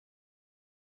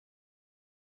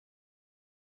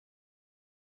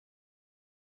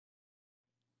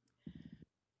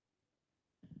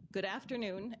Good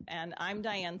afternoon, and I'm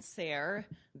Diane Sare,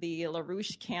 the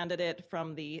LaRouche candidate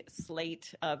from the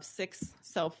slate of 6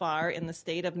 so far in the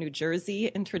state of New Jersey,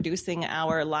 introducing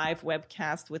our live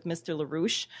webcast with Mr.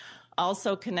 LaRouche.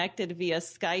 Also connected via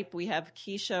Skype, we have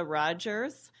Kesha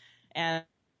Rogers and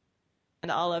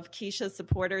all of Kesha's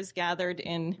supporters gathered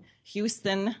in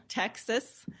Houston,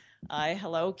 Texas.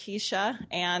 Hello, Kesha.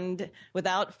 And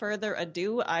without further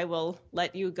ado, I will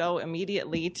let you go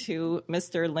immediately to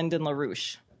Mr. Lyndon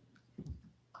LaRouche.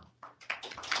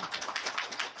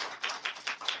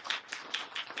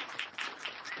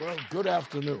 Well, good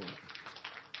afternoon,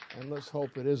 and let's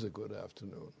hope it is a good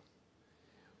afternoon.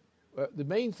 The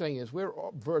main thing is we're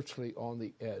virtually on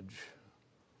the edge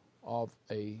of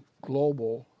a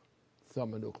global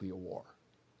thermonuclear war.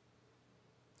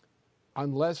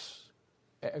 Unless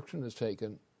action is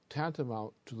taken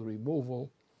tantamount to the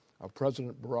removal of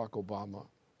President Barack Obama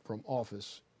from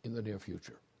office in the near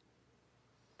future.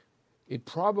 It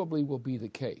probably will be the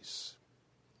case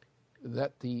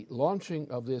that the launching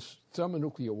of this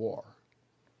thermonuclear war,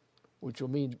 which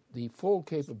will mean the full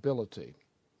capability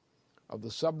of the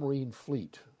submarine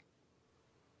fleet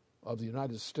of the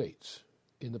United States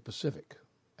in the Pacific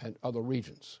and other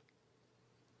regions,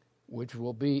 which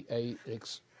will be an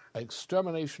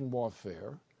extermination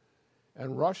warfare,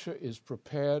 and Russia is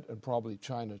prepared, and probably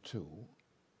China too,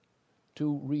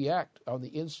 to react on the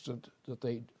instant that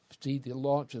they see the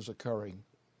launches occurring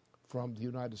from the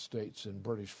United States and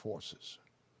British forces,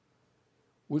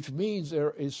 which means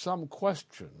there is some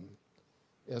question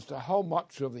as to how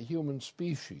much of the human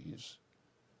species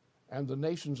and the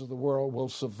nations of the world will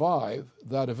survive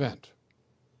that event.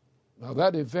 Now,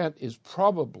 that event is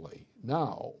probably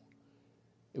now,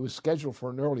 it was scheduled for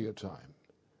an earlier time,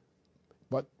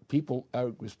 but people,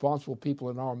 responsible people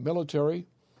in our military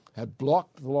had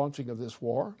blocked the launching of this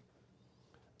war.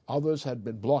 Others had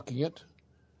been blocking it,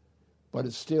 but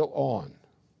it's still on.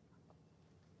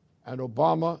 And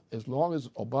Obama, as long as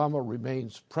Obama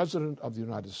remains president of the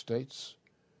United States,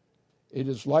 it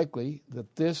is likely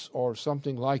that this or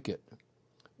something like it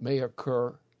may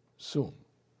occur soon.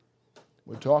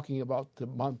 We're talking about the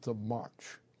month of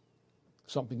March,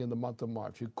 something in the month of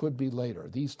March. It could be later.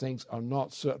 These things are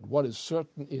not certain. What is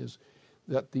certain is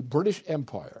that the British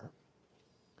Empire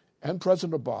and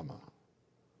President Obama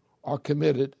are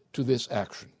committed to this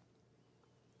action.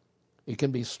 It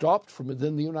can be stopped from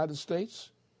within the United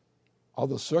States.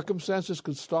 Other circumstances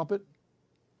could stop it,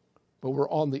 but we're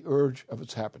on the urge of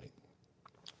its happening.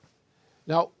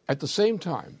 Now, at the same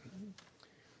time,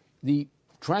 the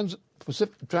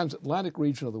transatlantic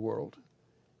region of the world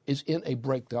is in a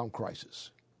breakdown crisis.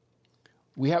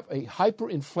 We have a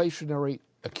hyperinflationary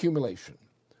accumulation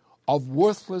of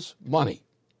worthless money.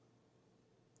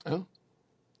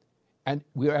 And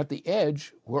we're at the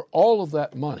edge where all of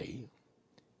that money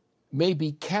may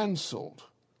be canceled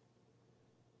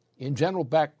in general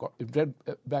background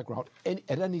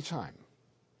at any time.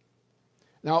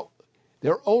 Now,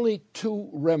 there are only two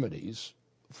remedies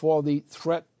for the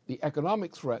threat, the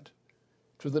economic threat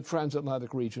to the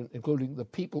transatlantic region, including the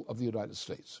people of the United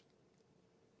States.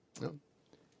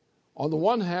 On the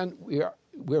one hand,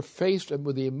 we're faced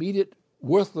with the immediate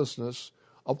worthlessness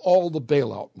of all the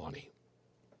bailout money,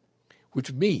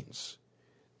 which means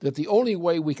that the only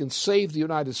way we can save the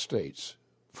United States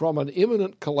from an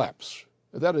imminent collapse,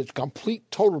 that is complete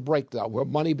total breakdown where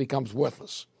money becomes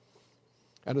worthless,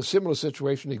 and a similar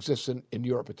situation exists in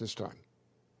Europe at this time.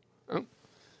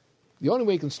 The only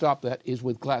way we can stop that is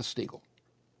with Glass-Steagall.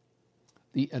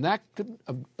 The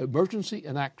emergency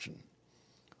inaction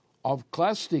of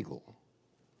Glass-Steagall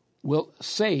will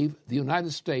save the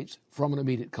United States from an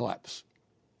immediate collapse.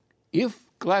 If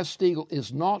Glass-Steagall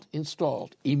is not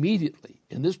installed immediately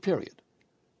in this period,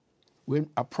 we're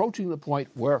approaching the point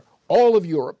where all of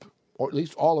Europe, or at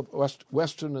least all of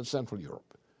Western and Central Europe,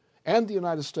 and the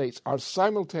United States are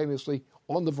simultaneously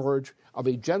on the verge of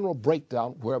a general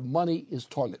breakdown where money is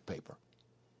toilet paper.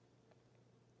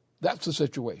 That's the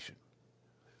situation.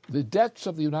 The debts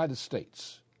of the United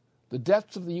States, the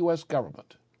debts of the U.S.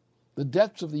 government, the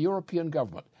debts of the European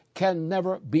government can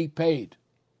never be paid.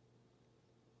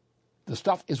 The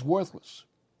stuff is worthless,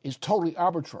 is totally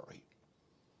arbitrary.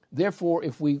 Therefore,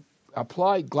 if we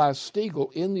apply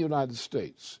Glass-Steagall in the United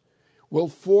States, we'll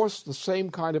force the same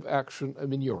kind of action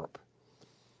in Europe.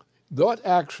 That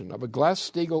action of a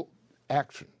Glass-Steagall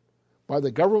action by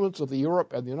the governments of the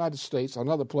Europe and the United States and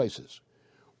other places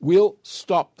will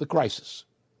stop the crisis.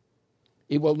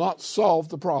 It will not solve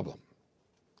the problem.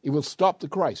 It will stop the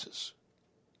crisis.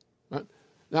 Right?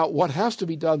 Now, what has to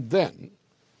be done then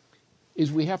is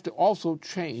we have to also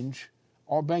change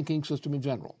our banking system in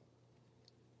general.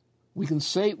 We can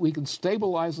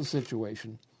stabilize the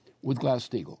situation with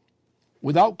Glass-Steagall.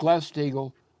 Without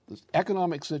Glass-Steagall, the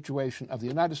economic situation of the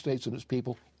United States and its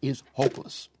people is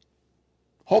hopeless.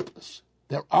 Hopeless.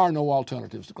 There are no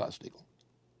alternatives to Glass-Steagall.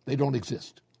 They don't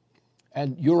exist.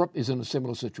 And Europe is in a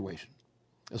similar situation,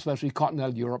 especially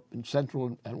continental Europe and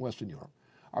Central and Western Europe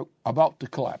are about to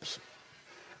collapse.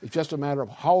 It's just a matter of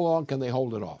how long can they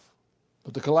hold it off.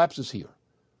 But the collapse is here.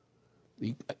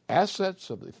 The assets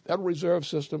of the Federal Reserve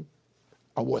System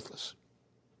are worthless.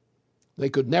 They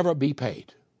could never be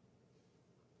paid.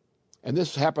 And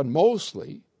this happened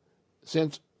mostly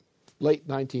since late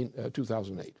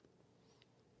 2008.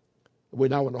 We're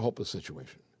now in a hopeless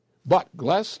situation. But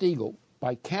Glass-Steagall,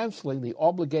 by canceling the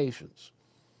obligations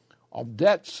of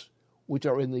debts which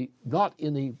are not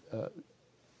in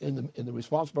the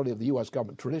responsibility of the U.S.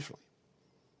 government traditionally,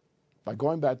 by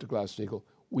going back to Glass-Steagall,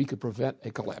 we could prevent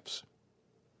a collapse.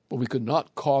 But we could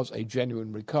not cause a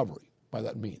genuine recovery by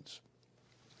that means.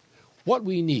 What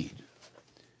we need,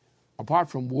 apart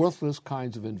from worthless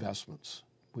kinds of investments,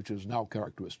 which is now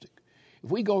characteristic, if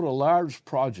we go to large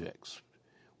projects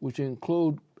which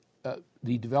include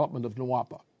the development of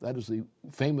NWAPA, that is the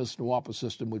famous NWAPA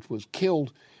system which was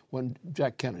killed when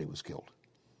Jack Kennedy was killed,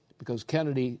 because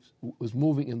Kennedy was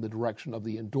moving in the direction of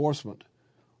the endorsement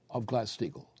of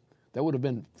Glass-Steagall. That would have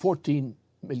been 14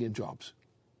 million jobs.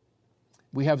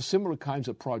 We have similar kinds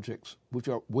of projects which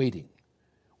are waiting.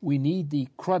 We need the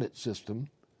credit system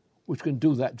which can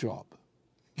do that job,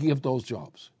 give those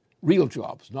jobs, real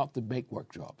jobs, not the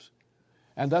make-work jobs.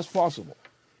 And that's possible.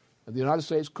 And the United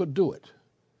States could do it.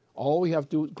 All we have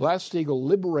to do, Glass-Steagall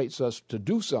liberates us to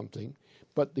do something,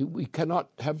 but we cannot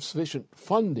have sufficient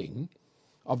funding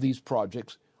of these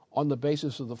projects on the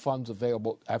basis of the funds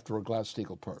available after a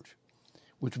Glass-Steagall purge,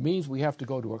 which means we have to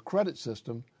go to a credit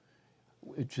system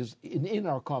which is in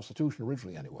our Constitution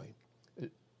originally anyway.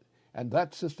 And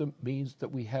that system means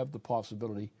that we have the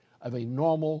possibility of a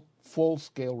normal,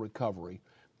 full-scale recovery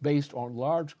based on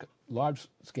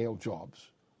large-scale jobs,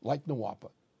 like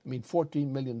NWAPA.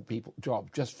 14 million people jobs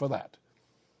just for that,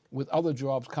 with other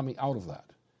jobs coming out of that,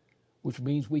 which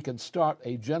means we can start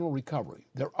a general recovery.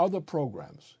 There are other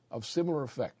programs of similar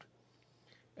effect.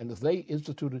 And if they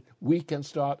institute it, we can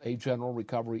start a general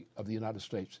recovery of the United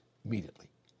States immediately.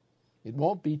 It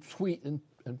won't be sweet and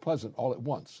pleasant all at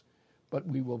once, but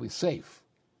we will be safe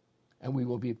and we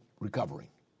will be recovering.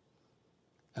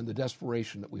 And the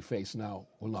desperation that we face now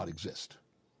will not exist.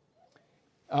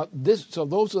 So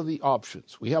those are the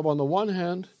options. We have on the one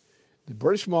hand, the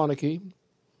British monarchy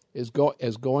is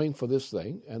going for this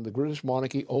thing, and the British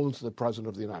monarchy owns the President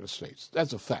of the United States.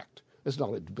 That's a fact. It's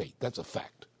not a debate. That's a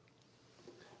fact.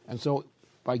 And so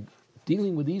by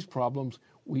dealing with these problems,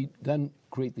 we then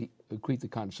create the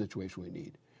kind of situation we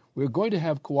need. We're going to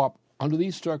have under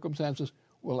these circumstances,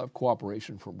 we'll have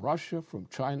cooperation from Russia, from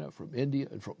China, from India,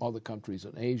 and from other countries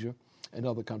in Asia, and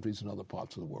other countries in other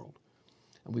parts of the world.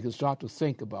 And we can start to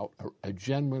think about a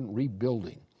genuine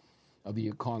rebuilding of the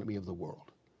economy of the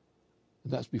world.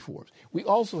 And that's before us. We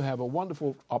also have a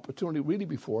wonderful opportunity really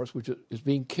before us, which is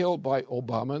being killed by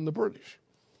Obama and the British.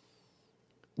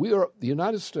 The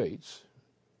United States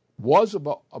was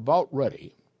about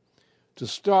ready to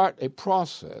start a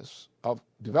process of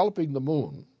developing the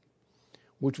moon,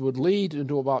 which would lead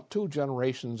into about 2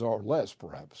 generations or less,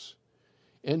 perhaps,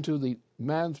 into the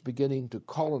man's beginning to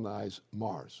colonize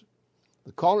Mars.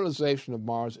 The colonization of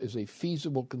Mars is a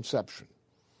feasible conception.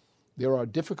 There are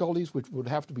difficulties which would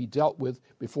have to be dealt with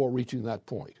before reaching that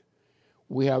point.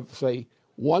 We have, say,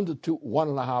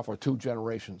 1.5 or 2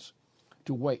 generations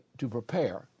to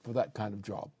prepare for that kind of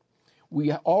job.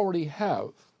 We already have,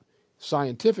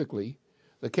 scientifically,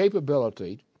 the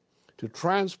capability to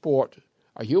transport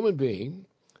a human being,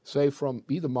 say from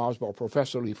either Mars or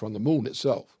preferably from the moon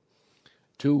itself,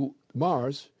 to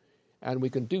Mars, and we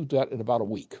can do that in about a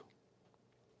week.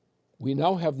 We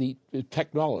now have the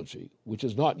technology, which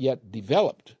is not yet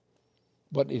developed,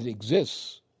 but it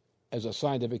exists as a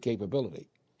scientific capability.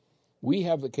 We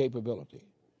have the capability.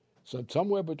 So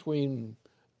somewhere between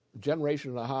a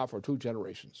generation and a half or 2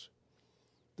 generations,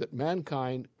 that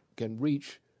mankind can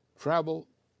travel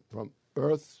from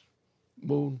Earth,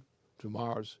 Moon, to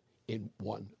Mars in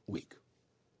 1 week.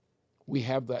 We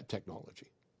have that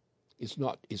technology. It's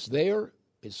there,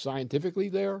 it's scientifically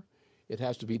there, it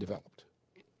has to be developed.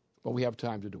 But we have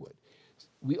time to do it.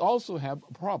 We also have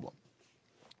a problem.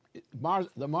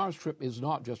 The Mars trip is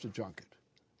not just a junket.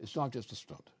 It's not just a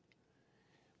stunt.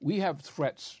 We have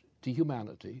threats to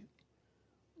humanity,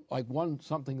 like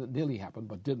something that nearly happened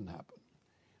but didn't happen,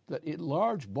 that in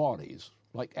large bodies,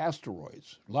 like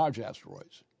large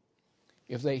asteroids,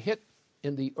 if they hit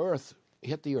the Earth,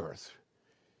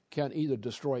 can either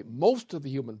destroy most of the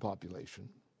human population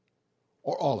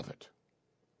or all of it.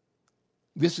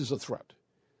 This is a threat.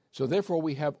 So therefore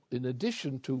we have, in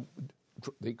addition to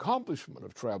the accomplishment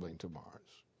of traveling to Mars,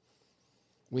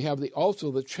 we have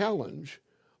also the challenge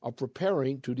of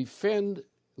preparing to defend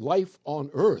life on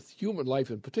Earth, human life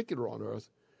in particular on Earth,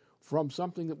 from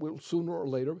something that will sooner or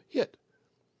later hit.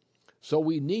 So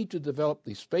we need to develop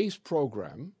the space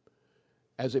program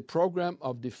as a program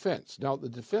of defense. Now, the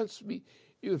defense,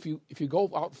 if you go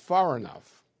out far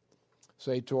enough,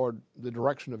 say toward the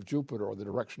direction of Jupiter or the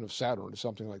direction of Saturn or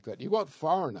something like that, you go out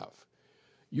far enough,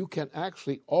 you can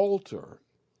actually alter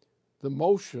the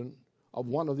motion of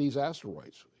one of these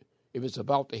asteroids if it's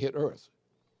about to hit Earth.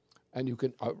 And you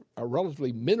can a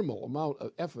relatively minimal amount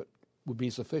of effort would be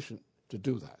sufficient to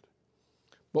do that.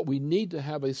 But we need to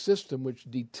have a system which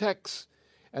detects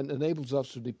and enables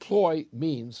us to deploy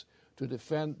means to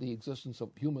defend the existence of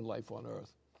human life on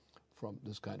Earth from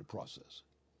this kind of process.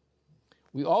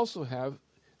 We also have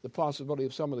the possibility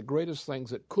of some of the greatest things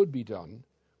that could be done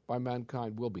by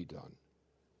mankind will be done.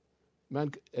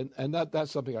 And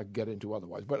that's something I can get into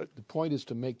otherwise. But the point is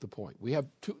to make the point. We have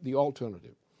the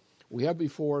alternative. We have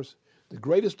before us the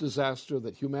greatest disaster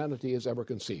that humanity has ever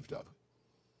conceived of.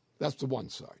 That's the one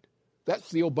side.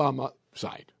 That's the Obama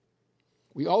side.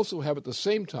 We also have at the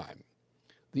same time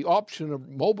the option of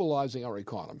mobilizing our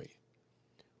economy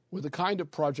with the kind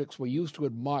of projects we used to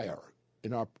admire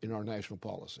in our national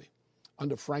policy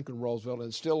under Franklin Roosevelt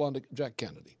and still under Jack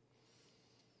Kennedy.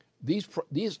 This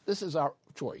is our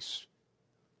choice.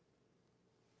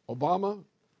 Obama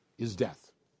is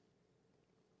death.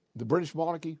 The British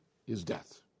monarchy is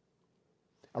death.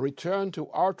 A return to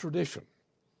our tradition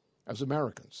as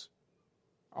Americans,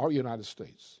 our United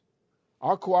States,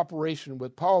 our cooperation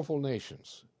with powerful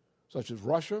nations such as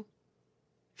Russia,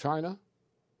 China,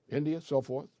 India, so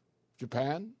forth,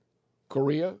 Japan,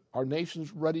 Korea, are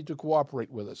nations ready to cooperate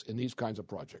with us in these kinds of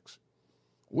projects.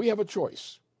 We have a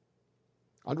choice.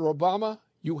 Under Obama,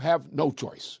 you have no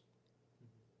choice.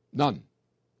 None.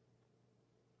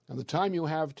 And the time you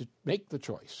have to make the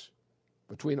choice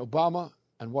between Obama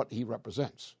and what he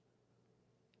represents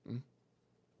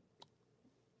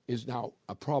is now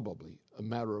probably a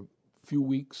matter of a few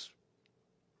weeks,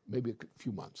 maybe a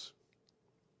few months.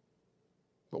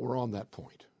 But we're on that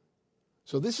point.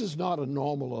 So this is not a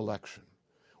normal election.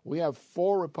 We have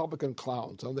 4 Republican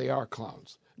clowns, and they are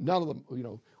clowns. None of them,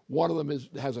 one of them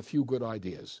has a few good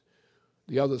ideas.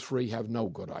 The other 3 have no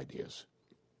good ideas.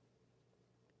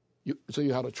 So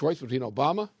you had a choice between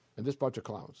Obama and this bunch of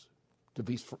clowns,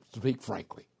 to speak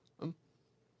frankly.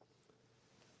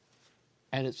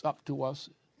 And it's up to us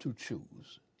to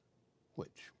choose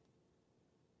which.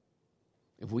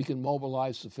 If we can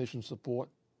mobilize sufficient support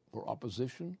for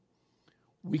opposition,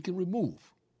 we can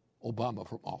remove Obama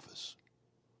from office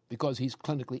because he's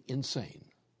clinically insane.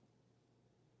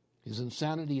 His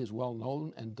insanity is well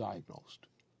known and diagnosed.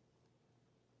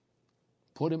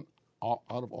 Put him out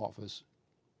of office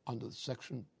under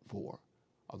Section 4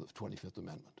 of the 25th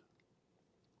Amendment.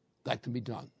 That can be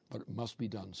done, but it must be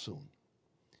done soon.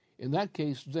 In that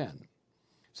case, then,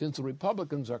 since the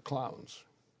Republicans are clowns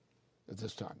at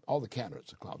this time, all the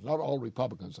candidates are clowns. Not all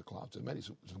Republicans are clowns. There are many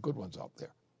some good ones out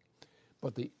there.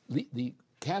 But the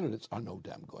candidates are no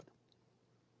damn good.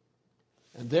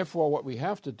 And therefore, what we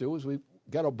have to do is we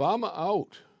get Obama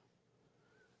out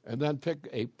and then pick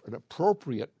an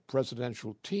appropriate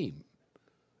presidential team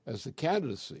as the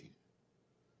candidacy,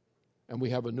 and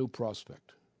we have a new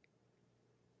prospect.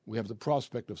 We have the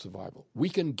prospect of survival. We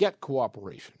can get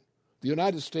cooperation. The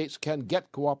United States can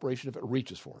get cooperation if it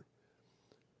reaches for it.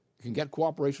 You can get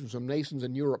cooperation from nations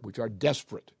in Europe which are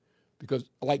desperate, because,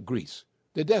 like Greece,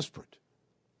 they're desperate.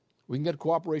 We can get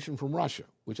cooperation from Russia,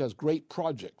 which has great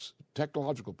projects,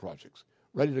 technological projects,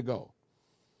 ready to go.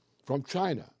 From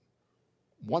China,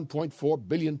 1.4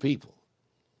 billion people.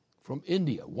 From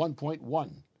India,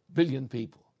 1.1 billion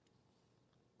people.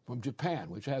 From Japan,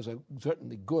 which has a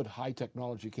certainly good high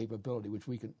technology capability which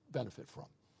we can benefit from.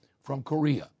 From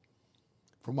Korea,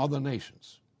 from other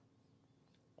nations.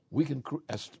 We can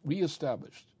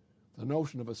reestablish the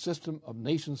notion of a system of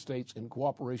nation states in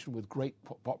cooperation with great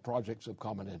projects of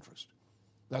common interest.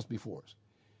 That's before us.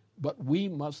 But we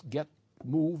must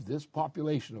move this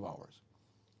population of ours.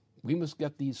 We must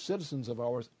get these citizens of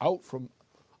ours out from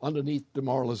underneath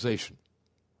demoralization.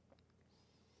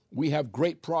 We have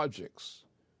great projects,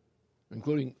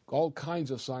 including all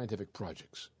kinds of scientific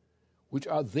projects, which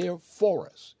are there for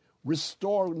us.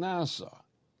 Restore NASA.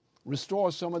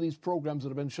 Restore some of these programs that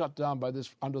have been shut down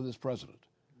under this president.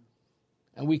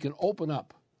 And we can open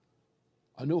up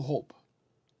a new hope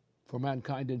for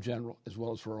mankind in general, as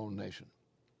well as for our own nation.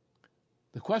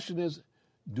 The question is,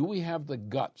 do we have the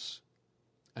guts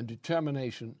and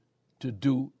determination to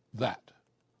do that,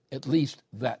 at least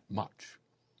that much?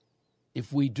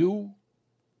 If we do,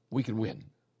 we can win.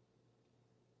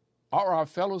 Are our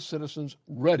fellow citizens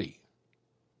ready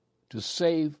to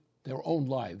save their own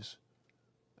lives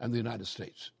and the United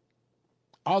States?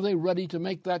 Are they ready to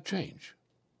make that change?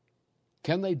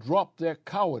 Can they drop their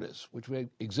cowardice, which we're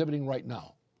exhibiting right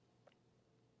now?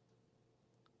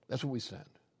 That's where we stand.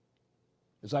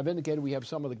 As I've indicated, we have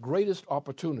some of the greatest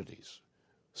opportunities,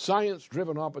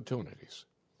 science-driven opportunities,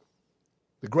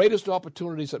 the greatest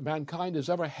opportunities that mankind has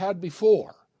ever had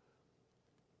before,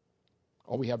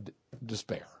 or we have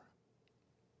despair.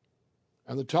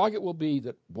 And the target will be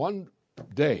that one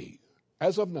day,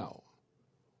 as of now,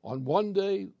 on one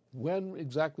day, when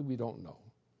exactly we don't know,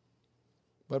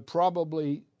 but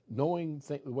probably knowing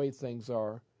the way things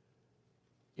are,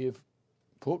 if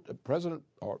President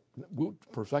or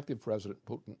prospective President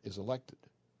Putin is elected,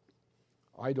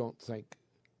 I don't think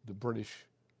the British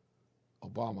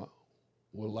Obama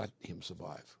will let him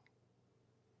survive.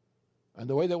 And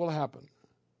the way that will happen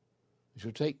is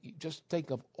just think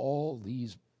of all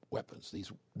these weapons,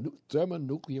 these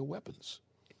thermonuclear weapons,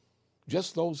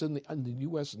 just those in the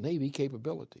U.S. Navy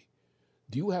capability.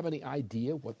 Do you have any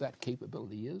idea what that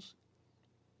capability is?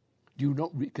 Do you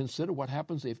not consider what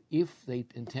happens if they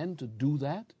intend to do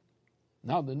that?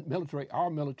 Now our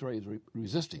military is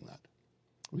resisting that,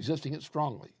 resisting it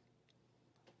strongly.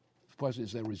 The question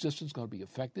is their resistance going to be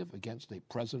effective against a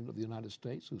president of the United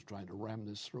States who's trying to ram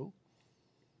this through?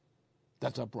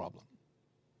 That's our problem.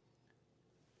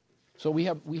 So we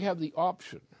have the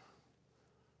option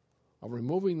of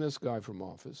removing this guy from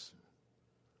office,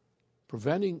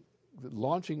 preventing the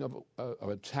launching of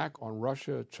an attack on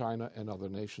Russia, China, and other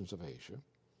nations of Asia,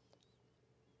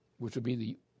 which would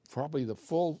be probably the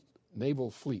full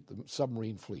naval fleet, the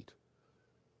submarine fleet,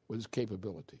 with its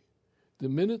capability. The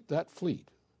minute that fleet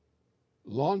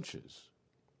launches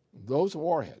those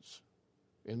warheads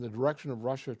in the direction of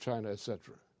Russia, China,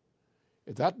 etc.,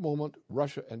 at that moment,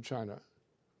 Russia and China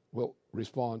will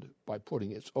respond by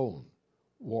putting its own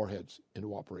warheads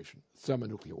into operation,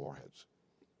 thermonuclear warheads.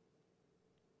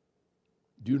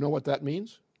 Do you know what that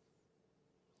means?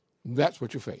 That's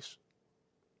what you face.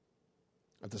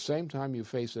 At the same time, you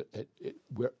face it,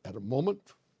 we're at a moment,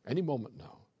 any moment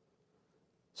now,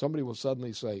 somebody will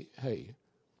suddenly say, hey,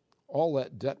 all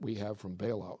that debt we have from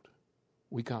bailout,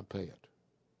 we can't pay it.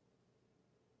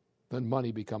 Then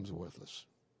money becomes worthless.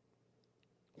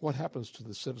 What happens to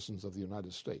the citizens of the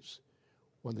United States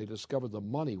when they discover the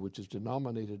money which is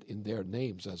denominated in their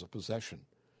names as a possession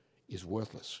is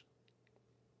worthless?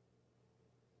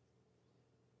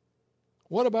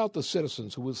 What about the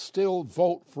citizens who will still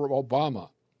vote for Obama?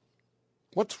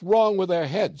 What's wrong with their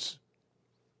heads?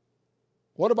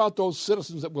 What about those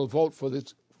citizens that will vote for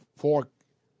these four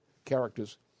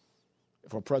characters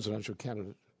for presidential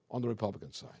candidate on the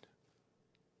Republican side?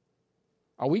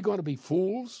 Are we going to be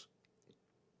fools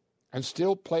and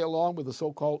still play along with the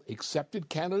so-called accepted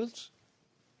candidates?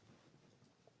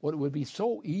 Well, it would be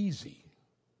so easy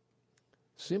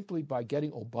simply by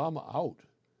getting Obama out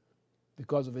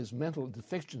because of his mental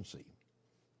deficiency.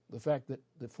 The fact that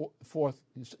the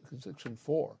Section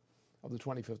 4 of the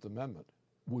 25th Amendment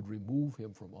would remove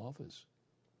him from office,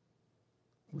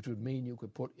 which would mean you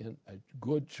could put in a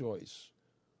good choice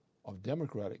of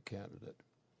Democratic candidate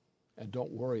and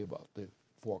don't worry about the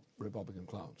four Republican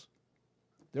clowns.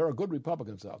 There are good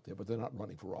Republicans out there, but they're not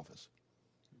running for office.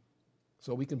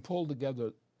 So we can pull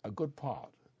together a good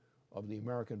part of the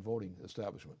American voting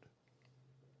establishment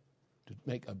to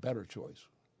make a better choice.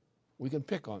 We can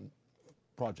pick on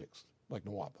projects like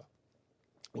NWAPA.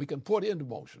 We can put into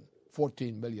motion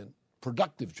 14 million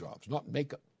productive jobs, not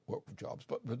make-up work jobs,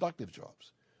 but productive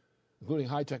jobs, including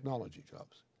high technology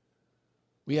jobs.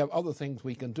 We have other things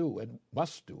we can do and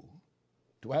must do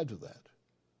to add to that.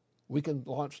 We can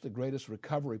launch the greatest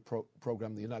recovery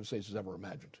program the United States has ever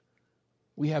imagined.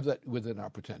 We have that within our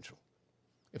potential,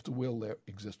 if the will there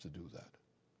exists to do that.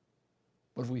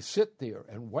 But if we sit there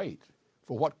and wait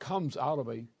for what comes out of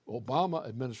a Obama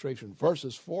administration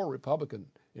versus four Republican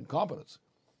incompetence,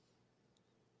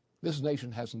 this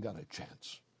nation hasn't got a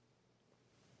chance.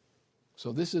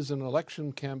 So this is an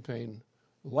election campaign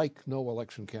like no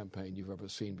election campaign you've ever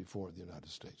seen before in the United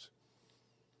States.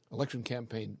 Election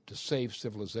campaign to save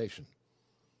civilization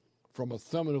from a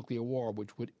thermonuclear war,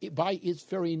 which would, by its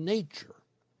very nature,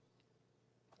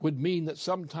 would mean that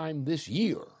sometime this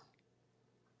year,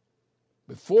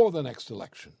 before the next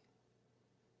election,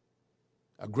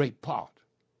 a great part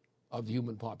of the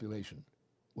human population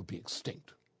would be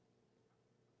extinct.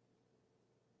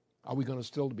 Are we going to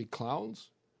still be clowns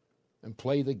and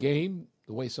play the game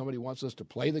the way somebody wants us to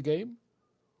play the game?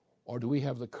 Or do we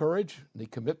have the courage, the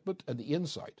commitment, and the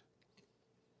insight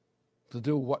to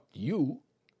do what you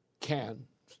can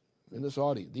in this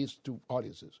audience, these two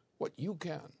audiences, what you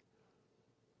can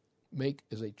make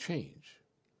is a change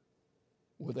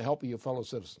with the help of your fellow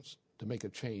citizens to make a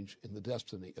change in the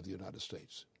destiny of the United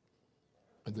States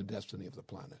and the destiny of the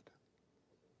planet.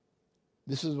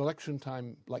 This is an election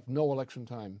time like no election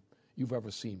time you've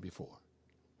ever seen before.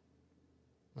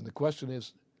 And the question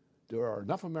is, there are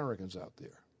enough Americans out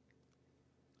there,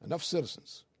 enough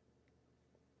citizens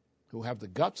who have the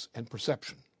guts and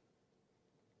perception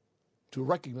to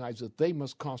recognize that they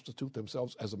must constitute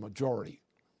themselves as a majority,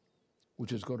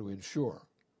 which is going to ensure,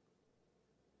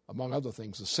 among other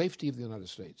things, the safety of the United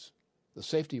States, the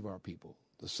safety of our people,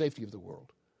 the safety of the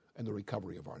world, and the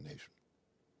recovery of our nation.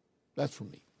 That's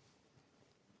from me.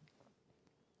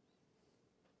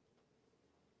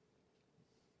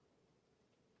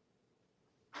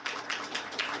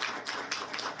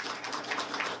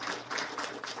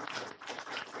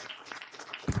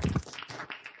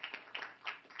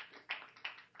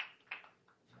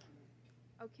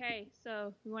 Okay,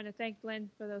 so we want to thank Glenn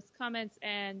for those comments,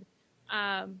 and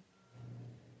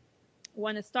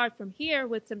want to start from here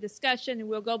with some discussion, and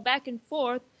we'll go back and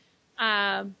forth.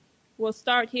 We'll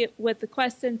start here with the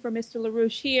question from Mr.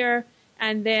 LaRouche here,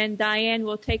 and then Diane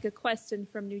will take a question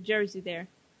from New Jersey there.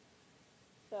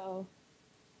 So,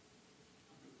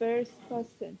 first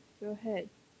question, go ahead.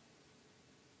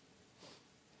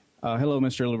 Hello,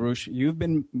 Mr. LaRouche. You've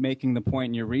been making the point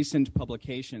in your recent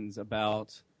publications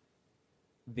about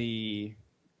you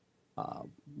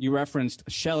referenced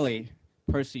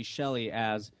Percy Shelley,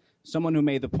 as someone who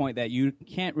made the point that you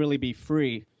can't really be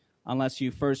free unless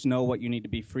you first know what you need to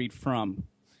be freed from.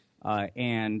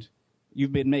 And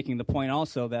you've been making the point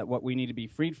also that what we need to be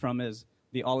freed from is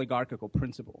the oligarchical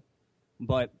principle.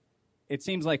 But it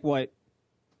seems like what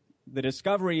the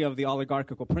discovery of the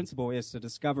oligarchical principle is to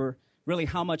discover really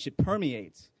how much it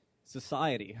permeates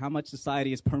society, how much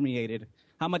society is permeated,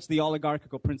 how much the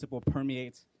oligarchical principle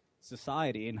permeates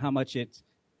society, and how much it's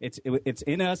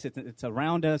in us, it's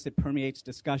around us, it permeates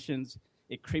discussions,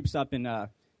 it creeps up in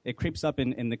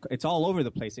it's all over the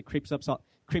place. It creeps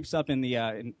up in the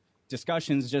in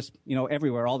discussions, just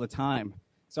everywhere, all the time.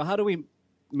 So how do we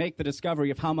make the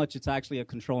discovery of how much it's actually a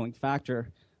controlling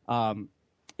factor,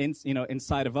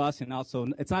 inside of us, and also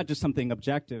it's not just something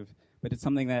objective, but it's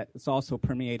something that it's also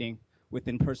permeating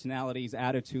within personalities,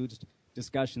 attitudes,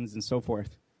 discussions, and so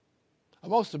forth.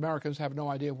 Most Americans have no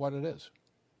idea what it is.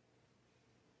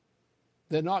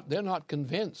 They're not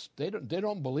convinced. They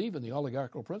don't believe in the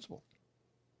oligarchical principle.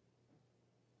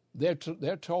 They're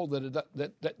told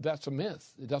that that's a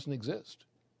myth. It doesn't exist.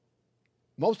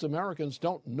 Most Americans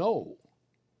don't know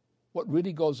what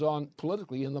really goes on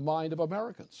politically in the mind of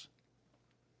Americans.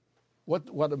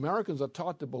 What Americans are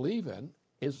taught to believe in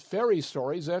is fairy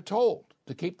stories they're told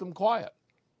to keep them quiet.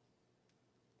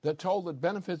 They're told that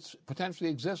benefits potentially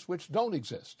exist which don't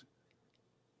exist.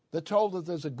 They're told that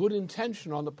there's a good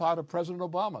intention on the part of President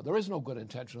Obama. There is no good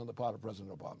intention on the part of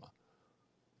President Obama.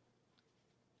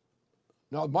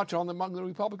 Not much among the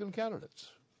Republican candidates.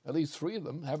 At least 3 of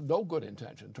them have no good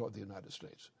intention toward the United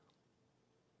States.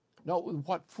 No,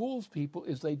 what fools people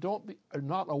is they are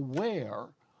not aware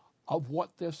of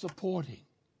what they're supporting.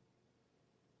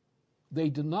 They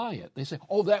deny it. They say,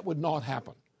 oh, that would not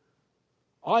happen.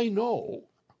 I know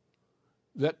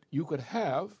that you could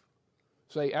have,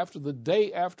 say, the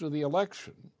day after the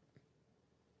election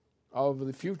of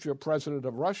the future president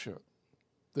of Russia,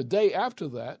 the day after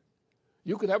that,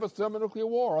 you could have a thermonuclear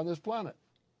war on this planet.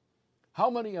 How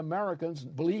many Americans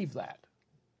believe that?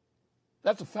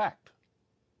 That's a fact.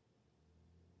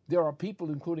 There are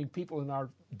people, including people in our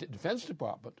Defense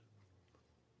Department,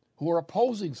 who are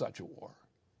opposing such a war.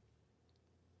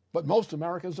 But most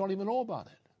Americans don't even know about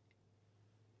it.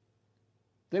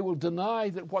 They will deny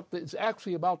that what is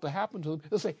actually about to happen to them.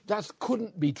 They'll say, that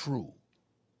couldn't be true.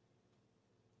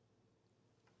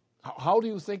 How do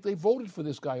you think they voted for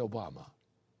this guy Obama?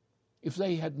 If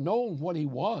they had known what he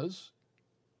was,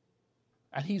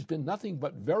 and he's been nothing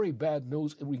but very bad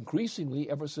news increasingly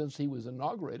ever since he was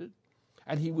inaugurated,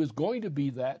 and he was going to be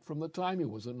that from the time he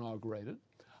was inaugurated,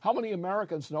 how many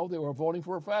Americans know they were voting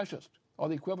for a fascist or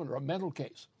the equivalent, or a mental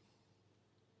case?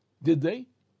 Did they?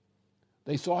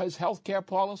 They saw his health care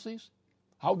policies.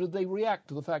 How did they react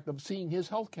to the fact of seeing his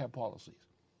health care policies?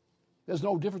 There's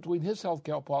no difference between his health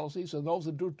care policies and those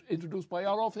introduced by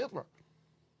Adolf Hitler.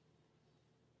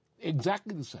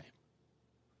 Exactly the same.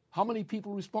 How many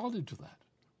people responded to that?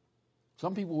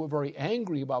 Some people were very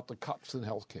angry about the cuts in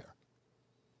health care.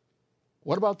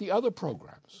 What about the other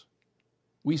programs?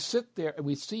 We sit there and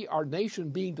we see our nation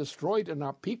being destroyed and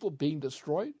our people being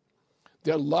destroyed,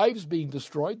 their lives being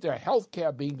destroyed, their health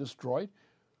care being destroyed,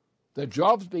 their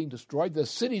jobs being destroyed, their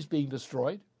cities being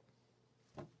destroyed.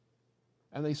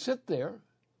 And they sit there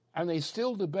and they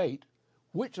still debate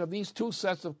which of these two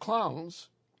sets of clowns,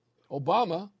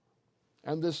 Obama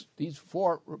and these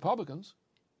four Republicans,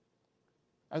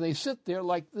 and they sit there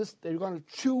like this, they're going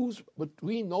to choose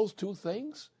between those two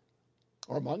things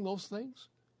or among those things.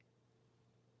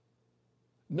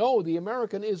 No, the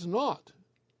American is not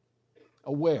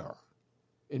aware,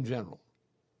 in general,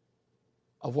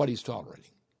 of what he's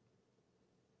tolerating.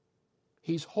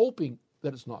 He's hoping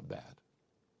that it's not bad,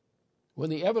 when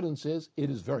the evidence is it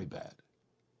is very bad.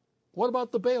 What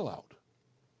about the bailout?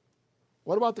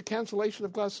 What about the cancellation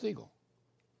of Glass-Steagall?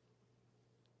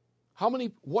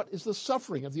 What is the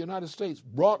suffering of the United States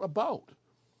brought about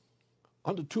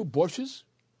under two Bushes?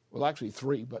 Well, actually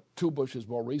three, but two Bushes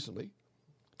more recently,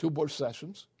 two Bush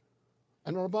sessions,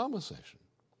 and an Obama session.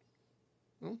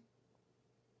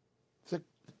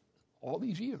 All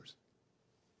these years,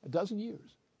 a dozen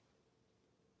years.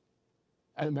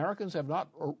 And Americans have not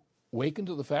awakened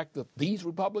to the fact that these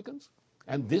Republicans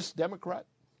and this Democrat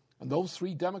and those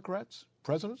three Democrats,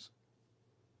 presidents,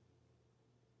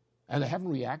 and they haven't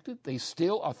reacted. They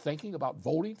still are thinking about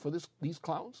voting for these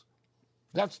clowns.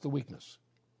 That's the weakness.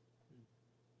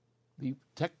 The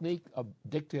technique of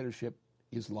dictatorship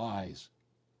is lies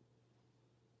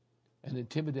and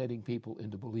intimidating people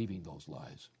into believing those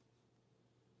lies.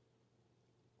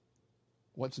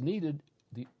 What's needed,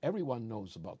 everyone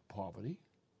knows about poverty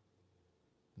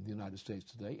in the United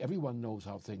States today. Everyone knows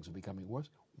how things are becoming worse.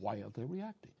 Why aren't they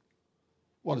reacting?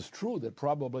 Well, it's true that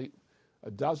probably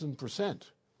a dozen%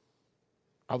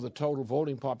 of the total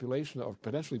voting population, or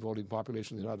potentially voting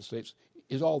population in the United States,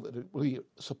 is all that it really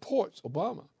supports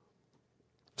Obama.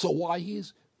 So why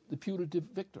he's the putative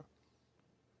victor?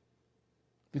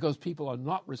 Because people are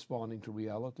not responding to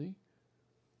reality.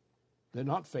 They're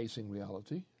not facing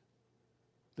reality.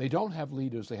 They don't have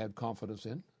leaders they had confidence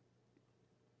in.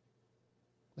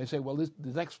 They say, well,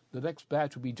 the next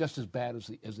batch will be just as bad as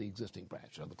the existing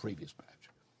batch, or the previous batch.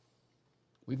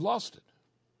 We've lost it.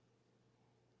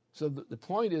 So the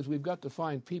point is, we've got to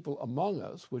find people among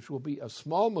us, which will be a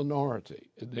small minority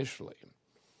initially,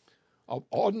 of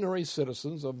ordinary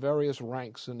citizens of various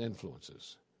ranks and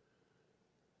influences.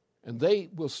 And they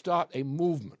will start a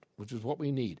movement, which is what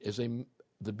we need, is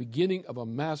the beginning of a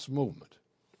mass movement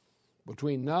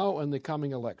between now and the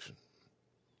coming election,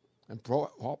 and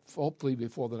hopefully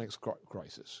before the next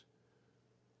crisis.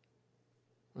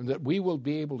 And that we will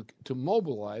be able to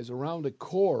mobilize around an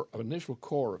initial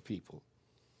core of people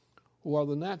who are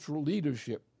the natural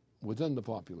leadership within the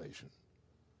population,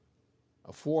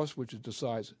 a force which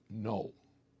decides no,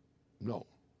 no.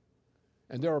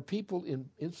 And there are people in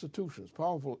institutions,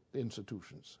 powerful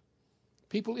institutions,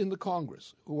 people in the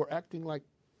Congress who are acting like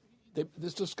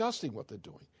it's disgusting what they're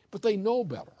doing, but they know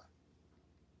better.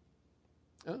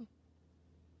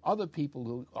 Other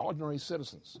people, ordinary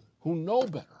citizens, who know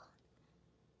better,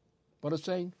 but are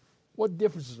saying, what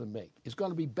difference does it make? It's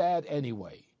going to be bad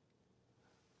anyway.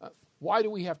 Why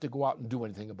do we have to go out and do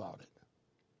anything about it?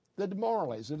 They're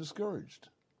demoralized, they're discouraged.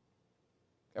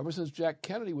 Ever since Jack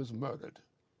Kennedy was murdered,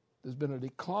 there's been a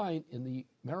decline in the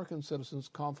American citizen's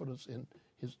confidence in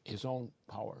his own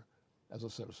power as a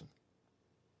citizen.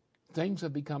 Things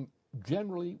have become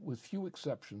generally, with few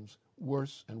exceptions,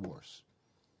 worse and worse.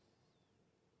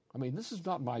 I mean, this is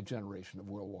not my generation of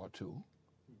World War II.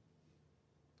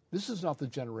 This is not the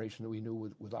generation that we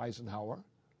knew with Eisenhower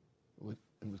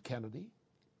and with Kennedy,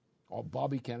 or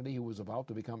Bobby Kennedy, who was about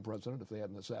to become president if they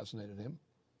hadn't assassinated him.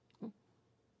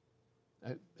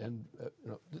 And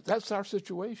that's our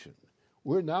situation.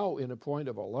 We're now in a point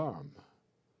of alarm,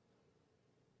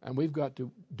 and we've got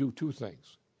to do two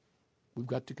things. We've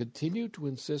got to continue to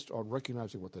insist on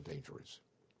recognizing what the danger is.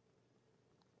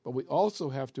 But we also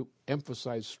have to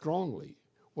emphasize strongly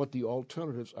what the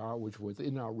alternatives are which are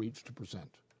within our reach to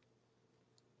present.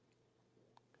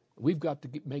 We've got to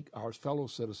make our fellow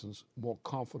citizens more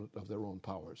confident of their own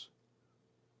powers.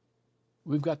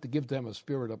 We've got to give them a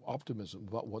spirit of optimism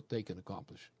about what they can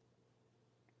accomplish.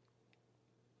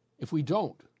 If we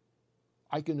don't,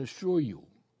 I can assure you,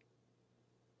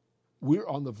 we're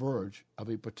on the verge of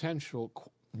a potential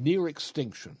near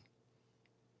extinction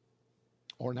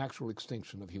or an actual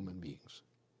extinction of human beings.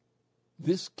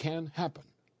 This can happen.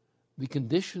 The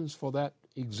conditions for that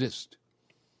exist.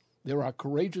 There are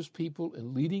courageous people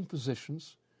in leading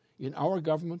positions in our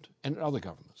government and in other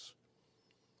governments,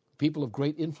 people of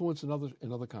great influence in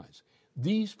other kinds.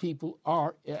 These people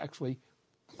are actually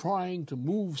trying to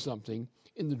move something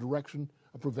in the direction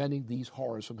of preventing these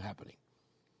horrors from happening.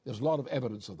 There's a lot of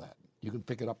evidence of that. You can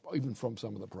pick it up even from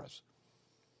some of the press.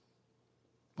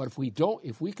 But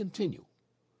if we continue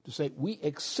to say we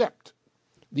accept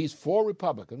these 4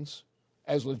 Republicans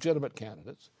as legitimate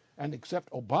candidates and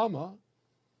accept Obama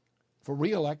for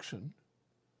re-election,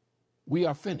 we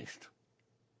are finished.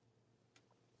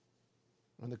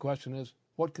 And the question is,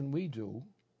 what can we do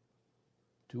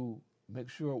to make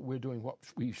sure we're doing what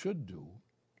we should do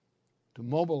to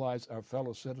mobilize our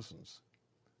fellow citizens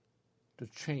to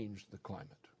change the climate?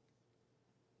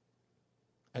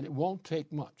 And it won't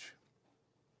take much.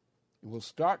 It will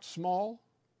start small,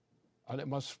 and it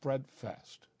must spread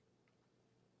fast.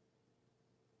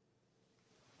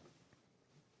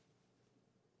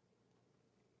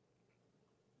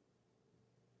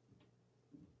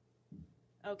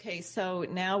 Okay, so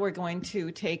now we're going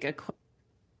to take a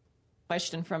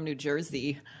question from New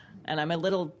Jersey, and I'm a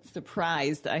little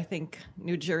surprised. I think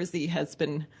New Jersey has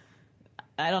been,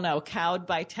 cowed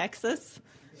by Texas.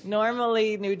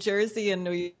 Normally, New Jersey and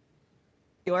New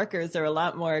Yorkers are a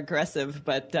lot more aggressive,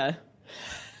 but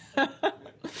all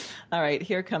right,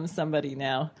 here comes somebody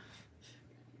now.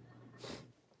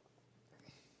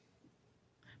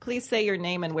 Please say your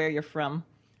name and where you're from.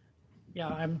 Yeah,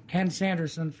 I'm Ken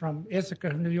Sanderson from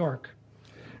Ithaca, New York.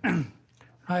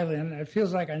 Hi, Lynn. It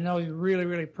feels like I know you really,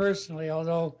 really personally,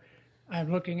 although I'm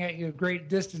looking at you at great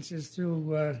distances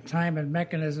through time and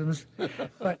mechanisms.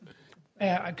 But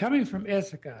coming from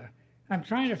Ithaca, I'm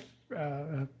trying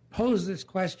to pose this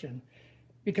question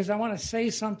because I want to say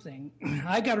something.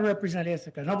 I got to represent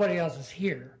Ithaca. Nobody else is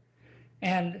here.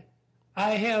 And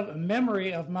I have a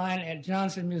memory of mine at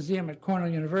Johnson Museum at Cornell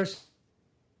University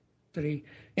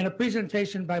in a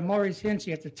presentation by Maurice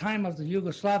Hinchey at the time of the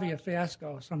Yugoslavia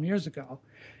fiasco some years ago,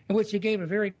 in which he gave a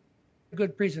very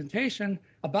good presentation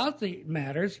about the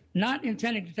matters, not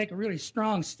intending to take a really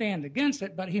strong stand against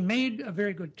it, but he made a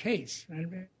very good case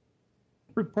and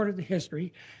reported the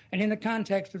history and in the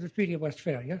context of the Treaty of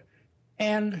Westphalia.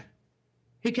 And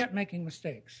he kept making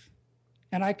mistakes.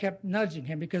 And I kept nudging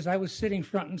him because I was sitting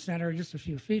front and center just a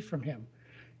few feet from him.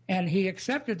 And he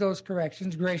accepted those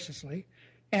corrections graciously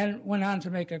and went on to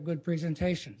make a good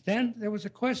presentation. Then there was a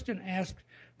question asked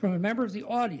from a member of the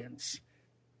audience,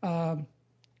 when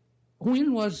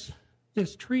was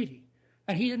this treaty?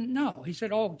 And he didn't know. He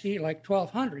said, like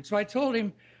 1200. So I told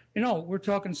him, we're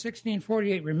talking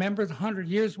 1648. Remember the 100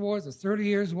 Years' War, the 30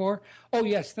 Years' War? Oh,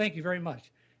 yes, thank you very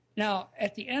much. Now,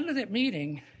 at the end of that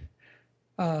meeting,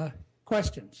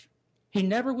 questions. He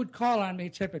never would call on me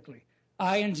typically.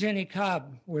 I and Jenny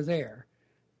Cobb were there.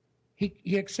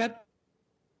 He accepted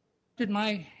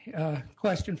my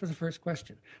question for the first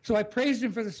question. So I praised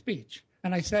him for the speech.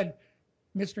 And I said,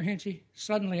 Mr. Hinchey,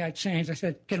 suddenly I changed. I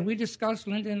said, can we discuss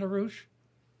Lyndon LaRouche?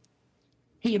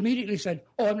 He immediately said,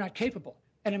 I'm not capable.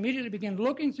 And immediately began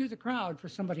looking through the crowd for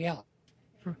somebody else.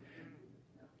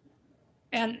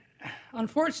 And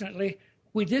unfortunately,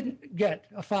 we didn't get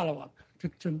a follow-up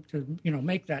to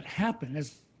make that happen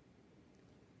as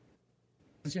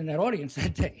in that audience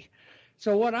that day.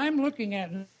 So what I'm looking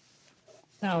at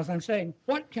now is I'm saying,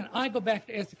 what can I go back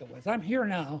to Ithaca with? I'm here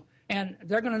now, and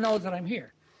they're going to know that I'm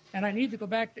here. And I need to go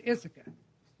back to Ithaca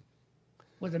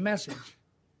with a message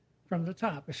from the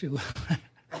top, if you will.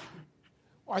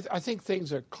 I think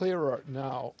things are clearer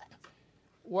now.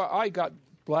 Well, I got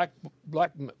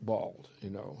blackballed,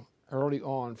 early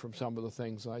on from some of the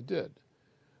things I did.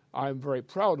 I'm very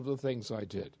proud of the things I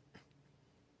did.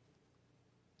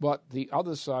 But the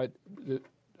other side,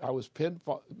 I was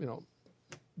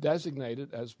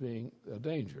designated as being a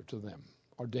danger to them,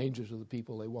 or danger to the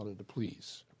people they wanted to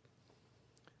please.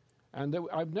 And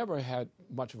I've never had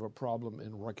much of a problem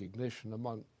in recognition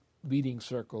among leading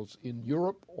circles in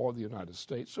Europe or the United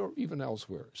States or even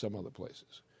elsewhere, some other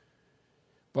places.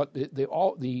 But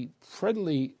the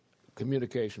friendly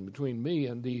communication between me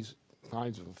and these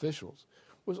kinds of officials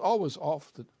was always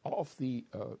off the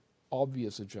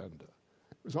obvious agenda.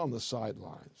 It was on the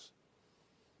sidelines.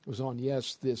 It was on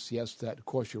yes, this, yes, that. Of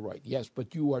course, you're right. Yes,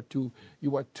 but you are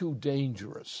too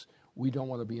dangerous. We don't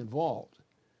want to be involved.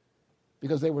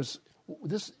 Because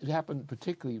it happened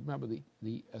particularly, remember,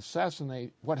 the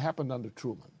assassination, what happened under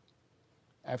Truman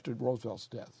after Roosevelt's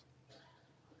death.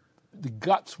 The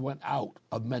guts went out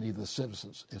of many of the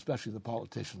citizens, especially the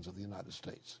politicians of the United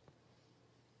States.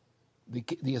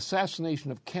 The assassination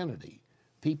of Kennedy,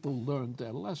 people learned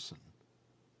their lesson.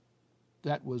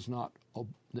 That was not,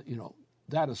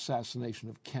 that assassination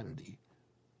of Kennedy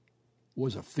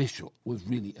was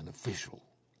really an official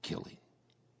killing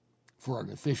for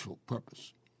an official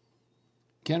purpose.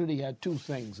 Kennedy had three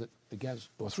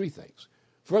things.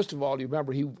 First of all, you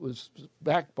remember he was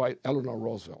backed by Eleanor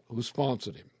Roosevelt, who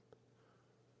sponsored him.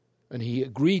 And he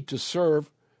agreed to serve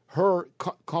her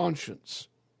conscience,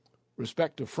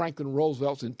 respect to Franklin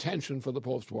Roosevelt's intention for the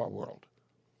post-war world.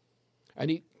 And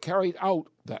he carried out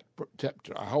that.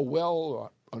 How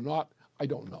well or not, I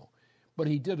don't know. But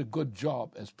he did a good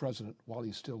job as president while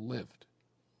he still lived.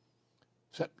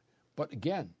 But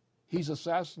again, he's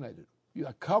assassinated.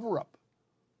 A cover-up.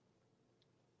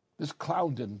 This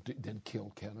clown didn't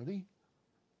kill Kennedy.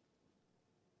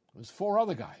 It was 4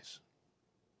 other guys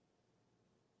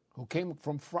who came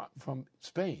from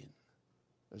Spain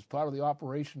as part of the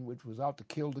operation which was out to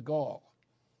kill de Gaulle.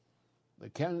 They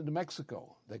came into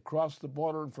Mexico. They crossed the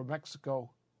border from Mexico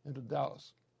into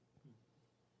Dallas.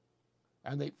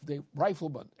 And they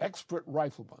riflemen, expert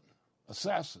riflemen,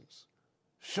 assassins,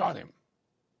 shot him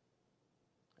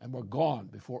and were gone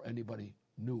before anybody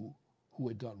knew who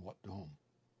had done what to whom.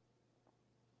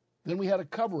 Then we had a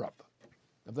cover-up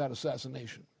of that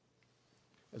assassination.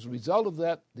 As a result of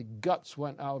that, the guts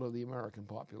went out of the American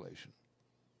population.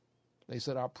 They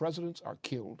said, our presidents are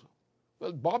killed.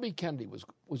 Well, Bobby Kennedy was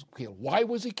killed. Why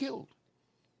was he killed?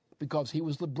 Because he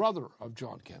was the brother of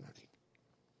John Kennedy.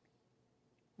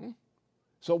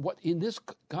 So what in this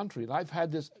country, and I've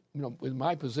had this, in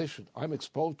my position, I'm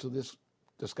exposed to this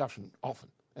discussion often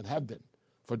and have been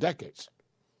for decades.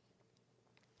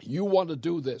 You want to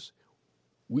do this,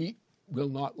 we will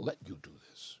not let you do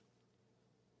this.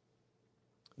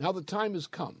 Now the time has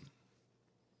come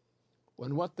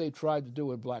when what they tried to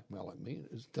do in blackmailing me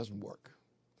doesn't work.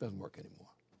 It doesn't work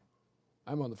anymore.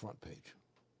 I'm on the front page.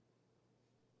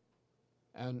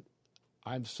 And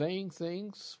I'm saying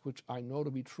things which I know to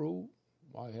be true.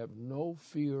 I have no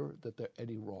fear that there's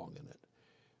any wrong in it.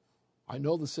 I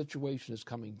know the situation is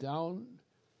coming down.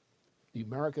 The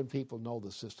American people know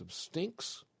the system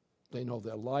stinks. They know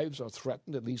their lives are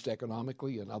threatened, at least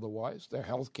economically and otherwise. Their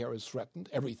health care is threatened.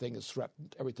 Everything is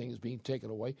threatened. Everything is being taken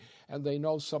away. And they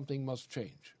know something must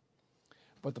change.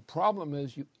 But the problem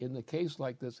is, in a case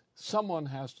like this, someone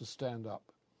has to stand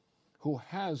up who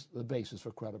has the basis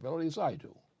for credibility, as I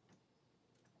do,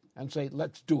 and say,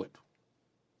 let's do it.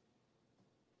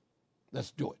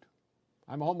 Let's do it.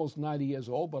 I'm almost 90 years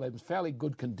old, but I'm in fairly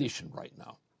good condition right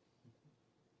now.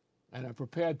 And I'm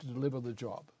prepared to deliver the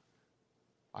job.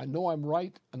 I know I'm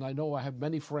right, and I know I have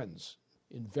many friends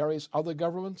in various other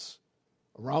governments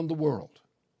around the world,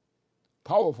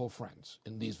 powerful friends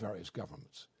in these various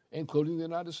governments, including the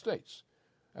United States.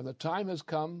 And the time has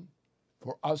come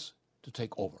for us to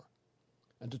take over.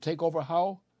 And to take over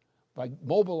how? By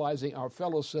mobilizing our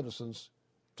fellow citizens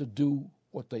to do